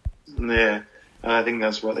speak. Yeah, and I think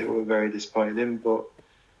that's what they were very disappointed in. But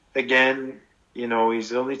again,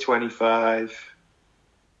 he's only 25.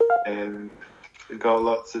 We've got a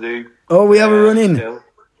lot to do. Oh, we have a run-in. Still.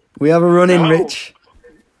 We have a run-in, Rich.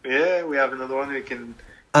 Yeah, we have another one who can...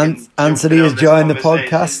 Anthony has joined the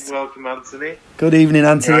podcast. Welcome, Anthony. Good evening,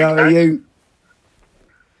 Anthony. How are you?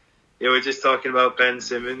 Yeah, we're just talking about Ben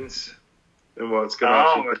Simmons and what's going to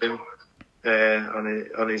happen with him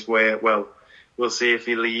on his way. Well, we'll see if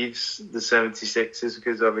he leaves the 76ers,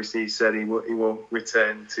 because obviously he said he won't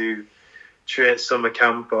return to summer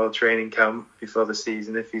camp or training camp before the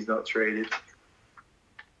season if he's not traded.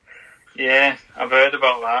 Yeah, I've heard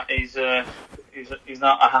about that. He's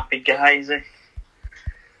not a happy guy, is he?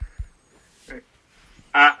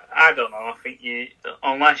 I don't know. I think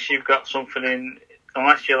unless you've got something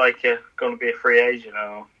unless you're going to be a free agent,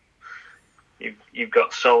 or you've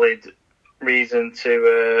got solid reason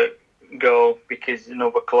to go because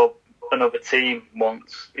another team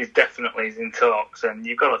is definitely in talks, and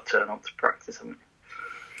you've got to turn up to practice, haven't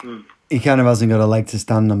you? He kind of hasn't got a leg to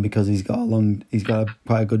stand on because he's got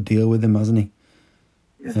quite a good deal with him, hasn't he?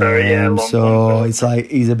 So it's like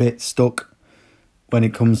he's a bit stuck when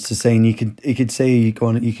it comes to saying he could say you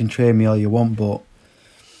can trade me all you want, but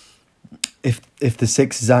if the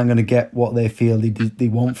Sixers aren't going to get what they feel they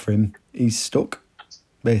want for him, he's stuck,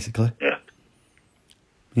 basically. Yeah.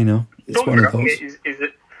 It's one of those.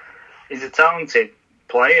 He's a talented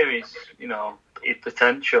player. His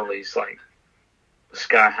potential is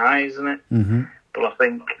sky high, isn't it? Mm-hmm. But I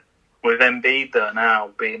think with Embiid there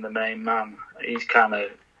now being the main man, he's kind of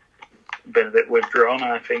been a bit withdrawn,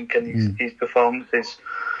 I think, and his performances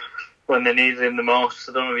when they needed him the most.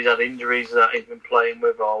 I don't know if he's had injuries that he's been playing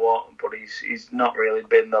with or what, but he's not really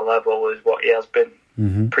been the level as what he has been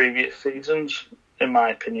previous seasons, in my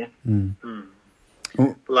opinion.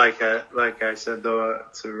 Like I said though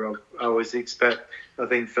to Rob, I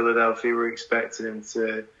think Philadelphia were expecting him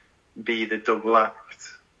to be the double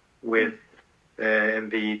act with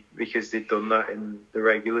Embiid because they'd done that in the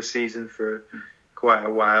regular season for quite a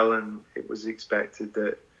while, and it was expected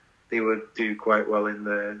that they would do quite well in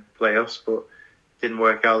the playoffs, but it didn't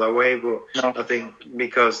work out that way. But no. I think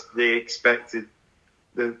because they expected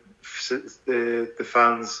the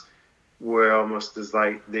fans were almost as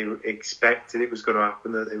they expected it was going to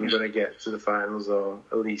happen, that they were going to get to the finals or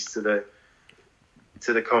at least to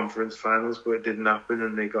the conference finals, but it didn't happen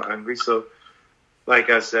and they got angry. So,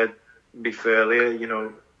 like I said before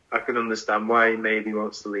earlier, I can understand why he maybe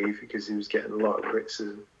wants to leave because he was getting a lot of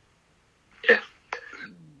criticism. Yeah.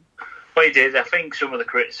 Well, he did. I think some of the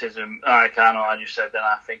criticism, I just said that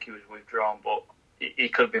I think he was withdrawn, but he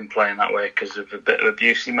could have been playing that way because of a bit of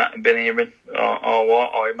abuse he might have been hearing or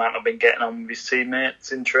what, or he might have been getting on with his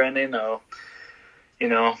teammates in training or,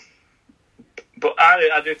 But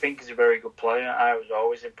I do think he's a very good player. I was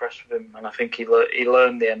always impressed with him, and I think he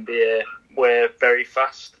learned the NBA way very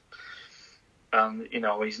fast. And,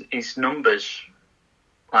 his numbers,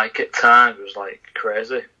 at times, was,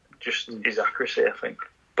 crazy. Just his accuracy, I think.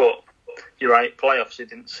 But you're right, playoffs, he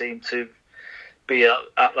didn't seem to be at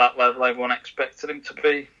that level everyone expected him to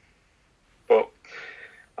be. But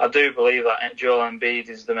I do believe that Joel Embiid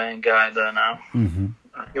is the main guy there now. Mm-hmm.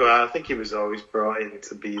 Well, I think he was always brought in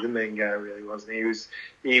to be the main guy, really, wasn't he?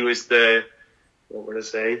 He was the, what would I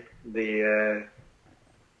say, the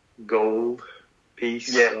gold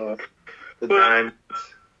piece, or the diamond.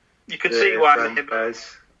 You could see why.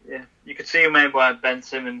 You could see maybe why Ben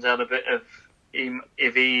Simmons had a bit of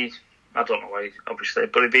if he. I don't know why, obviously,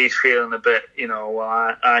 but if he's feeling a bit,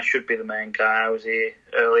 I should be the main guy. I was here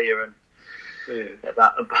earlier and at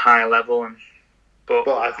that high level, but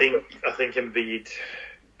I think Embiid,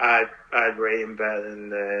 I'd rate him better than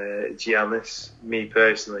Giannis. Me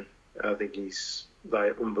personally, I think he's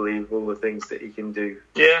unbelievable the things that he can do.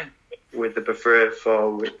 Yeah, with the preferred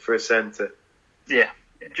forward for a centre. Yeah,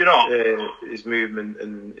 do you know his movement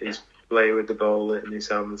and his play with the ball in his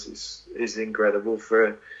hands is incredible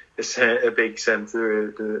for a big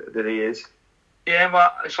centre that he is. Yeah,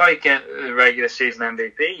 well, it's like the regular season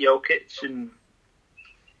MVP, Jokic, and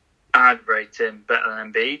I'd rate him better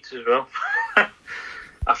than Embiid as well.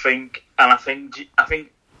 I think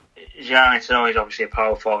Giannis, I know he's obviously a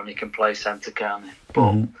power forward and he can play centre, can't he?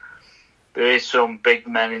 But there is some big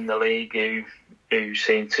men in the league who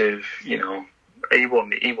seem to, he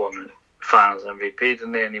won finals MVP,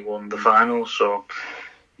 didn't he? And he won the finals, so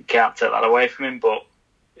you can't take that away from him. But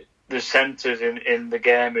there's centres in the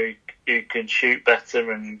game who can shoot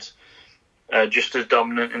better and just as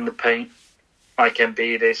dominant in the paint, like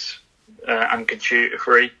Embiid is, and can shoot a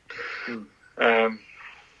three. I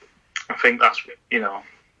think that's,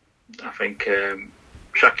 I think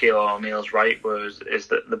Shaquille O'Neal's right, is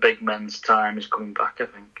that the big men's time is coming back, I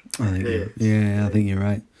think. I think you're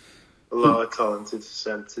right. A lot of talented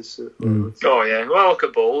centres. Oh, yeah. Well, look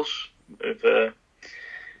at Bulls with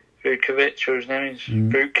Vukovic, or his name is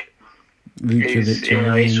Vuk.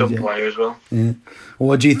 Vukovic, he's some player as well. Yeah. Well,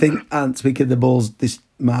 what do you think, Ant, speaking of the Bulls, this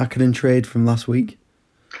marketing trade from last week?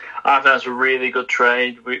 I think that's a really good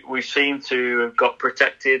trade. We seem to have got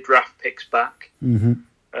protected draft picks back,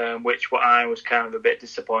 which I was kind of a bit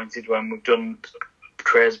disappointed when we've done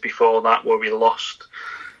trades before that where we lost,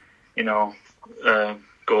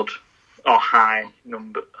 good or high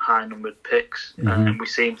numbered picks, and we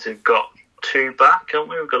seem to have got two back, haven't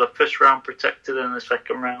we? We've got a first round protected and a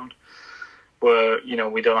second round. where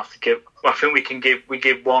we don't have to give. I think we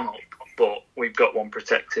give one up, but we've got one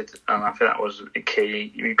protected, and I think that was a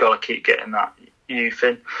key. We've got to keep getting that youth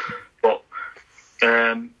in. But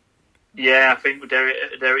I think with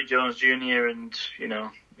Derek Jones Jr. and I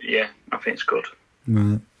think it's good.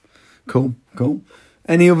 Right. Cool.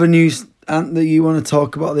 Any other news, Ant, that you want to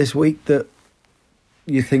talk about this week that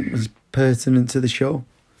you think was pertinent to the show?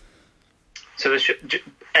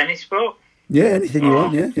 Any sport? Yeah, anything you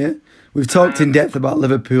want. Yeah. We've talked in depth about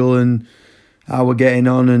Liverpool and how we're getting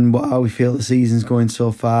on and how we feel the season's going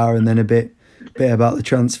so far, and then a bit about the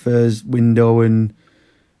transfers window and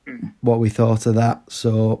what we thought of that.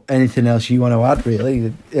 So anything else you want to add,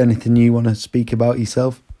 really? Anything you want to speak about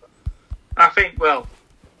yourself? I think, well,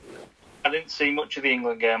 I didn't see much of the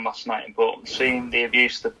England game last night, but seeing the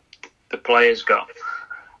abuse the players got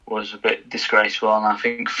was a bit disgraceful, and I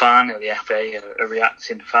think finally the FA are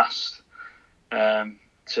reacting fast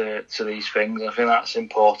to these things. I think that's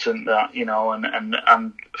important, that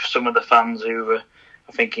and some of the fans who were,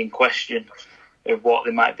 I think, in question of what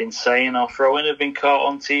they might have been saying or throwing have been caught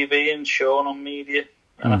on TV and shown on media,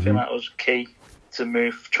 and I think that was key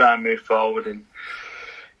to try and move forward in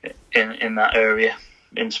that area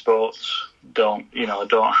in sports. Don't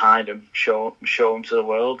hide them. Show them to the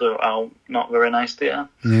world how not very nice they are.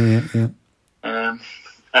 Yeah.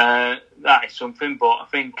 That is something, but I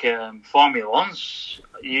think Formula One's.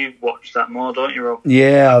 You watch that more, don't you, Rob?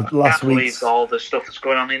 Yeah, I last can't week. believe all the stuff that's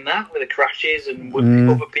going on in that with the crashes and with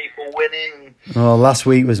other people winning. Oh, last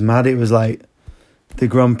week was mad. It was like the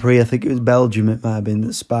Grand Prix. I think it was Belgium. It might have been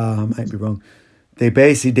at Spa. I might be wrong. They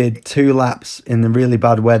basically did 2 laps in the really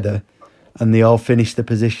bad weather, and they all finished the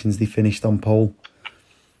positions they finished on pole.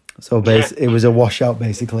 So it was a washout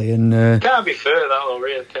basically, and Can't be fair that though,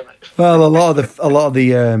 really, can it? well, a lot of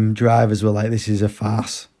the drivers were like, "This is a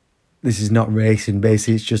farce. This is not racing.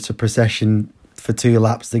 Basically, it's just a procession for 2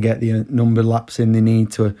 laps to get the number of laps in they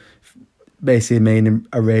need to basically mean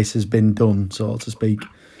a race has been done, so to speak."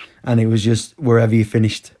 And it was just wherever you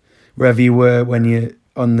finished, wherever you were when you're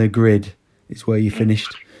on the grid is where you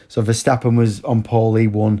finished. So Verstappen was on pole, he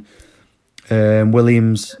won.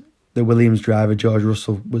 The Williams driver, George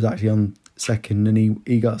Russell, was actually on second, and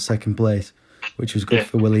he got second place, which was good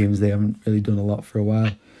for Williams. They haven't really done a lot for a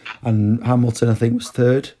while. And Hamilton, I think, was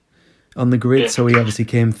third on the grid, so he obviously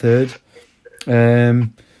came third.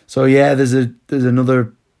 So yeah, there's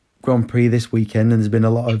another Grand Prix this weekend, and there's been a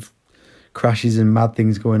lot of crashes and mad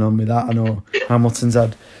things going on with that. I know Hamilton's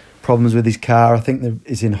had problems with his car. I think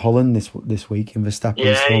it's in Holland this week in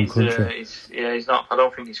Verstappen's home country. He's not. I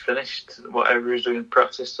don't think he's finished whatever he's doing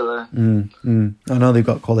practice today. I know they've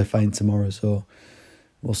got qualifying tomorrow, so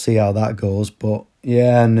we'll see how that goes. But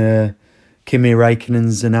yeah, and Kimi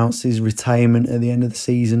Räikkönen's announced his retirement at the end of the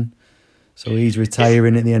season. So he's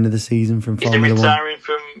retiring at the end of the season from Formula 1. Is he retiring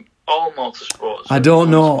from all motorsports? I don't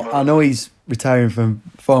know. I know he's retiring from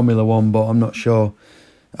Formula 1, but I'm not sure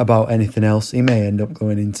about anything else. He may end up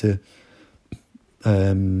going into,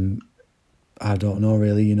 I don't know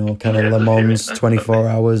really, kind of Le Mans 24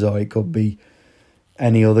 hours, or it could be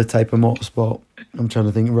any other type of motorsport. I'm trying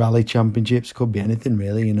to think, rally championships, could be anything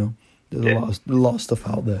really, There's a lot of stuff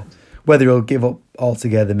out there. Whether he'll give up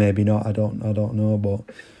altogether, maybe not, I don't know, but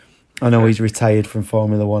I know he's retired from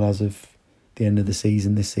Formula 1 as of the end of the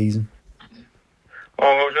season this season. Oh,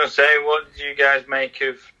 I was going to say, what did you guys make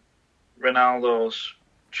of Ronaldo's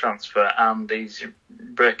transfer, and he's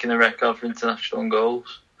breaking the record for international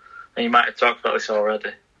goals? And you might have talked about this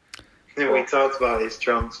already. Yeah, we talked about his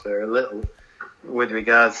transfer a little with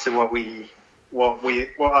regards to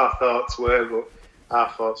what our thoughts were, but our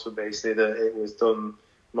thoughts were basically that it was done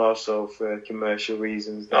more so for commercial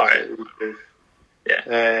reasons. Yeah.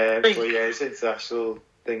 But yeah, his international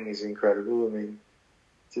thing is incredible. I mean,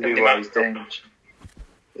 to do what he's done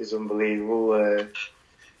is unbelievable.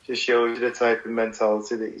 Just shows you the type of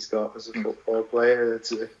mentality that he's got as a football player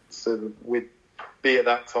to be at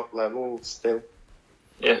that top level still.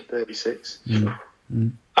 Yeah, 36.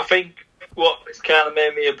 I think what it's kind of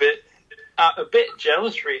made me a bit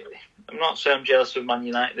jealous, really. I'm not saying I'm jealous of Man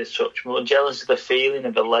United as such, but I'm jealous of the feeling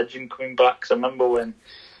of a legend coming back. Because I remember when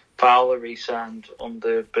Fowler re-signed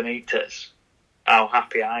under Benitez, how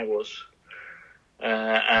happy I was.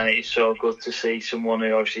 And it's so good to see someone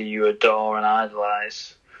who obviously you adore and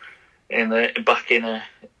idolise back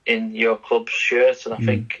in your club's shirt. And I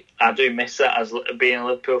think I do miss that as being a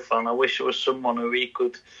Liverpool fan. I wish there was someone who we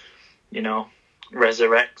could,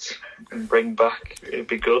 resurrect and bring back. It'd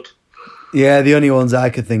be good. Yeah, the only ones I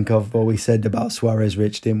could think of, what we said about Suarez,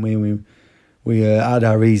 Rich, didn't we? We had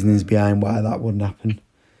our reasonings behind why that wouldn't happen.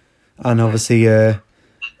 And obviously the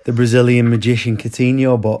Brazilian magician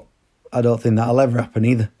Coutinho, but I don't think that'll ever happen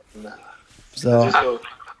either. Nah. So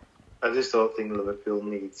I just don't think Liverpool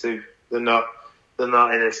need to. They're not in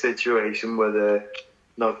a situation where they're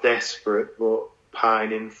not desperate but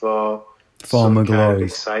pining for former some kind of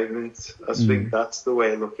glories. excitement. I think that's the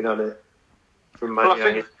way of looking at it. From Man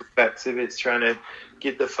United's perspective, it's trying to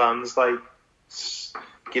give the fans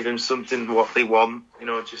give them something what they want,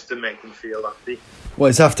 just to make them feel happy. Well,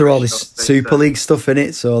 it's after all this Super League stuff in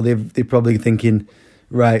it, so they're probably thinking,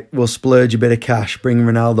 right, we'll splurge a bit of cash, bring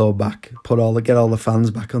Ronaldo back, get all the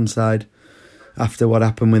fans back on side. After what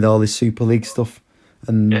happened with all this Super League stuff,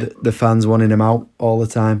 and the fans wanting him out all the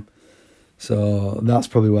time, so that's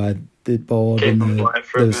probably why the board and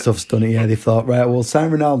the stuff's done it. Yeah, they thought, right, we'll sign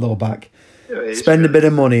Ronaldo back, spend a bit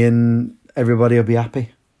of money, and everybody will be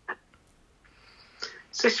happy.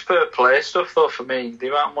 It's this fair play stuff, though, for me. The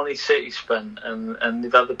amount of money City spent, and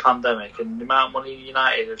they've had the pandemic, and the amount of money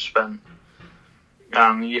United have spent.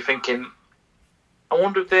 And you're thinking, I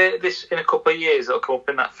wonder if this, in a couple of years, it'll come up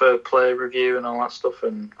in that fair play review and all that stuff,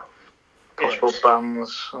 and possible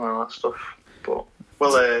bans and all that stuff. But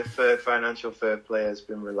financial fair play has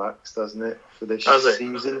been relaxed, hasn't it, for this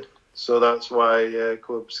season? So that's why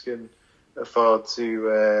clubs can afford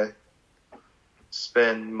to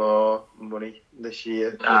spend more money this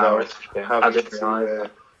year without having to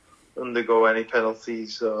undergo any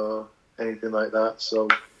penalties or anything like that. So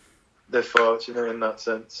they're fortunate in that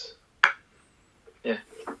sense. Yeah,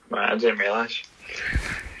 right, I didn't realise.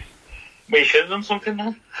 We should have done something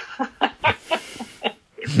then.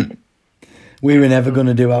 We were never going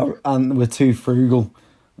to do and we're too frugal.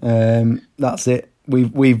 That's it.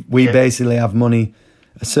 We basically have money,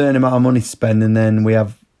 a certain amount of money to spend, and then we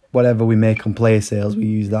have whatever we make on player sales, we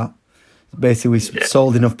use that. Basically, we've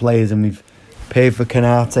sold enough players and we've paid for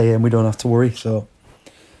Canate and we don't have to worry, so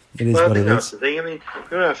it is what it is. That's the thing. I mean, you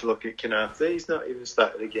don't have to look at Canate. He's not even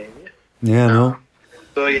started the game yet. Yeah, no.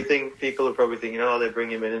 So you think people are probably thinking, they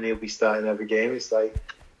bring him in and he'll be starting every game. It's like,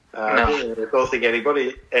 I don't think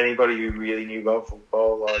anybody who really knew about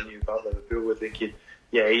football or knew about Liverpool were thinking,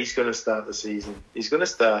 he's going to start the season. He's going to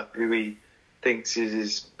start who he thinks is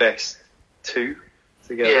his best two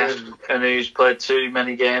together. Yeah, and who's played too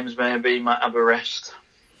many games, maybe might have a rest.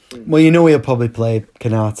 Well, he'll probably play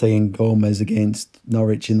Canate and Gomez against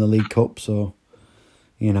Norwich in the League Cup, so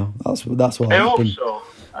that's what I hope so.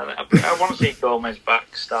 I want to see Gomez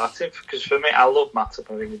back starting, because for me, I love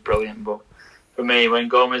Matip. I think he's brilliant, but for me, when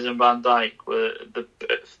Gomez and Van Dijk were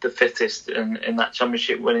the fittest in that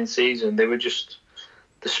championship winning season, they were just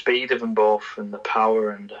the speed of them both and the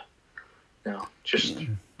power and just.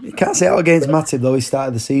 You can't say out against Matip though. He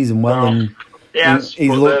started the season well, and he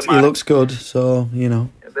looks good. So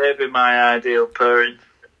they'd be my ideal pairing,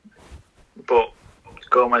 but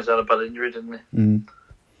Gomez had a bad injury, didn't he? Mm.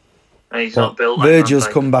 And he's not built. Like Virgil's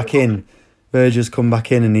come back in.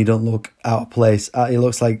 And he don't look out of place. He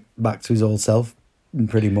looks like back to his old self,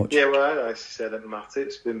 pretty much. Yeah, well, I actually said that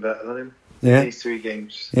Matip's been better than him in these 3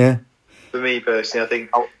 games. Yeah. For me personally, I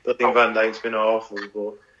think Van Dijk's been awful,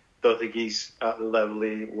 but don't think he's at the level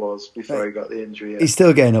he was before he got the injury. He's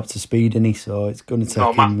still getting up to speed, isn't he? So it's going to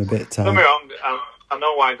take him a bit of time. Don't get me wrong, I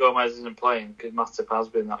know why Gomez isn't playing, because Matip has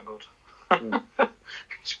been that good.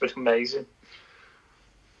 It's been amazing.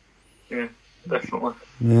 Yeah, definitely.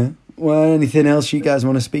 Yeah. Well, anything else you guys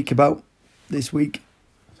want to speak about this week?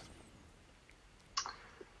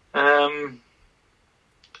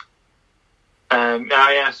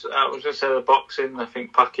 Yes, I was going to say the boxing. I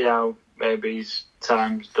think Pacquiao, maybe his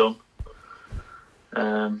time's done.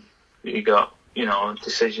 He got, a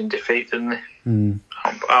decision defeat, didn't he?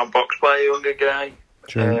 Outboxed by a younger guy.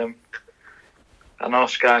 True. I know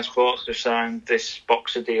Sky Sports have signed this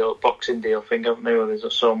boxing deal thing, haven't they? Where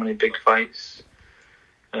there's so many big fights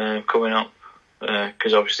coming up.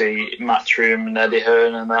 Because obviously Matchroom and Eddie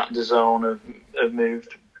Hearn and that DAZN have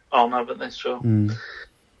moved on, haven't they? So.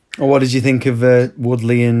 Well, what did you think of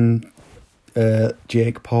Woodley and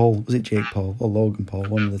Jake Paul? Was it Jake Paul or Logan Paul?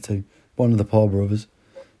 One of the two. One of the Paul brothers.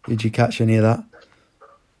 Did you catch any of that?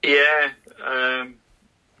 Yeah.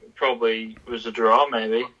 Probably was a draw,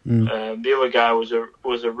 maybe. The other guy was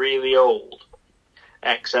a really old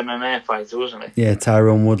ex-MMA fighter, wasn't he? Yeah,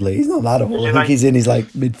 Tyrone Woodley. He's not that old. I think he's in his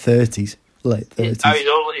mid-30s, late 30s. Oh, he's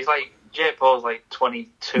old. He's like, Jake Paul's like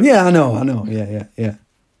 22. Yeah, I know. Yeah.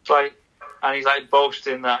 It's like, and he's like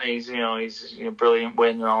boasting that he's a brilliant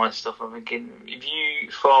win and all that stuff. I'm thinking, if you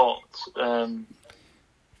fought, the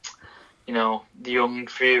young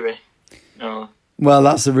Fury, Well,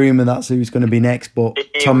 that's the rumour. That's who's going to be next. But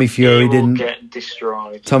Tommy Fury didn't get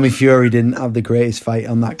destroyed. Tommy Fury didn't have the greatest fight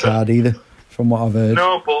on that card either, from what I've heard.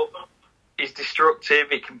 No, but he's destructive.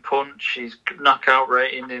 He can punch. His knockout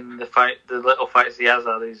rating in the little fights he has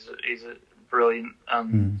had, is brilliant.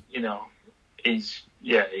 And he'll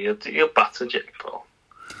batter Jake Paul.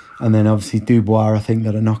 And then obviously Dubois, I think,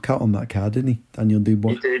 got a knockout on that card, didn't he? Daniel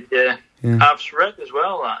Dubois. He did, yeah. I've read as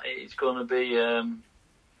well that it's going to be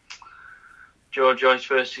Joe Joyce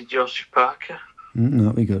versus Joseph Parker.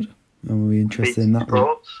 That'll be good. I'll be interested in that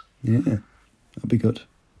one. Yeah, that'll be good.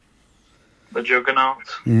 The Juggernaut.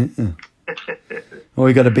 Yeah. Well,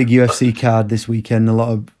 we got a big UFC card this weekend. A lot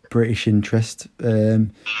of British interest. A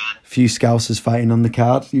few Scousers fighting on the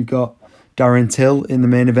card. You've got Darren Till in the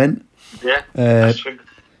main event. Yeah.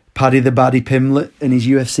 Paddy the Baddy Pimlet in his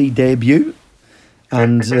UFC debut.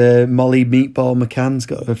 And Molly Meatball McCann's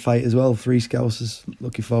got a fight as well. 3 Scousers.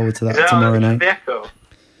 Looking forward to that tomorrow night. The Echo?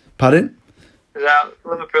 Pardon? Is that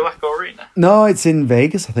Liverpool Echo Arena? No, it's in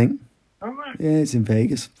Vegas, I think. Oh, right. Yeah, it's in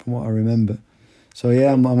Vegas, from what I remember. So,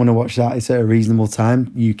 yeah, I'm going to watch that. It's at a reasonable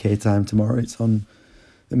time, UK time tomorrow. It's on...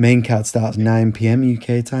 The main card starts 9 p.m.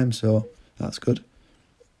 UK time, so that's good.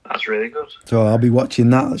 That's really good. So I'll be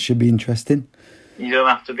watching that. That should be interesting. You don't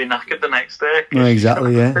have to be knackered the next day. No,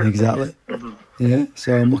 exactly, yeah, exactly. Yeah,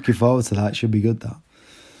 so I'm looking forward to that. It should be good, that.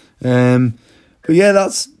 But yeah,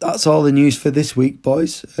 that's all the news for this week,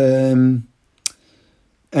 boys.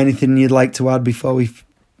 Anything you'd like to add before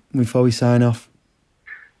we sign off?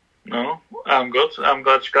 No, I'm good. I'm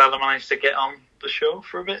glad I managed to get on the show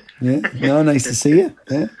for a bit. Yeah, no, nice to see you.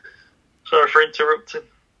 Yeah. Sorry for interrupting.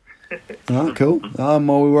 Cool. Well,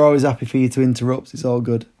 we're always happy for you to interrupt. It's all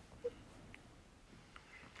good.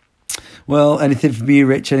 Well, anything from you,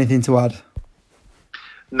 Rich? Anything to add?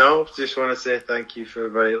 No, just want to say thank you for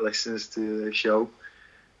everybody that listens to the show.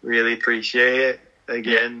 Really appreciate it.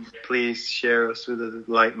 Again, please share us with the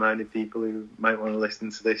like-minded people who might want to listen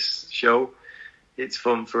to this show. It's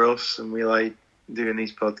fun for us, and we like doing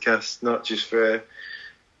these podcasts, not just for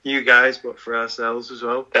you guys, but for ourselves as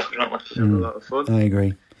well. Definitely. We have a lot of fun. I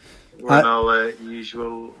agree. We're on all the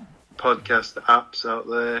usual podcast apps out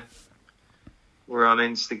there. We're on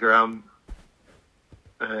Instagram.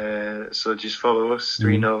 So just follow us,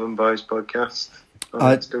 3 Northern Boys Podcast on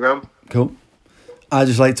Instagram. Cool. I'd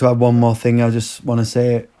just like to add one more thing. I just want to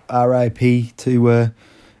say RIP to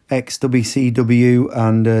ex-WCW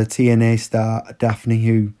and TNA star Daphne,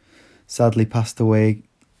 who sadly passed away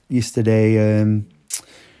yesterday,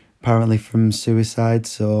 apparently from suicide.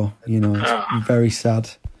 So, it's very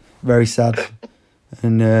sad. Very sad.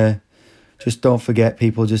 And just don't forget,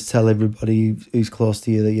 people, just tell everybody who's close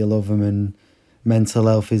to you that you love them, and mental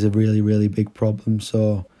health is a really, really big problem.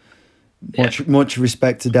 So much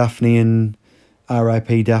respect to Daphne, and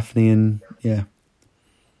RIP Daphne, and yeah,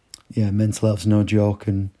 mental health's no joke,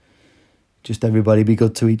 and just everybody be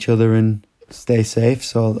good to each other and stay safe.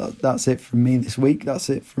 So that's it from me this week. That's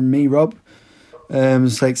it from me, Rob.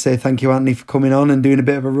 Just like to say thank you, Anthony, for coming on and doing a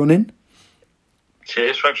bit of a run-in.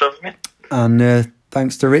 Cheers, thanks for having me. And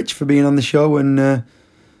thanks to Rich for being on the show, and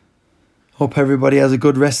hope everybody has a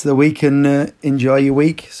good rest of the week and enjoy your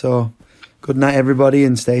week. So good night, everybody,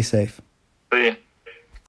 and stay safe. See you.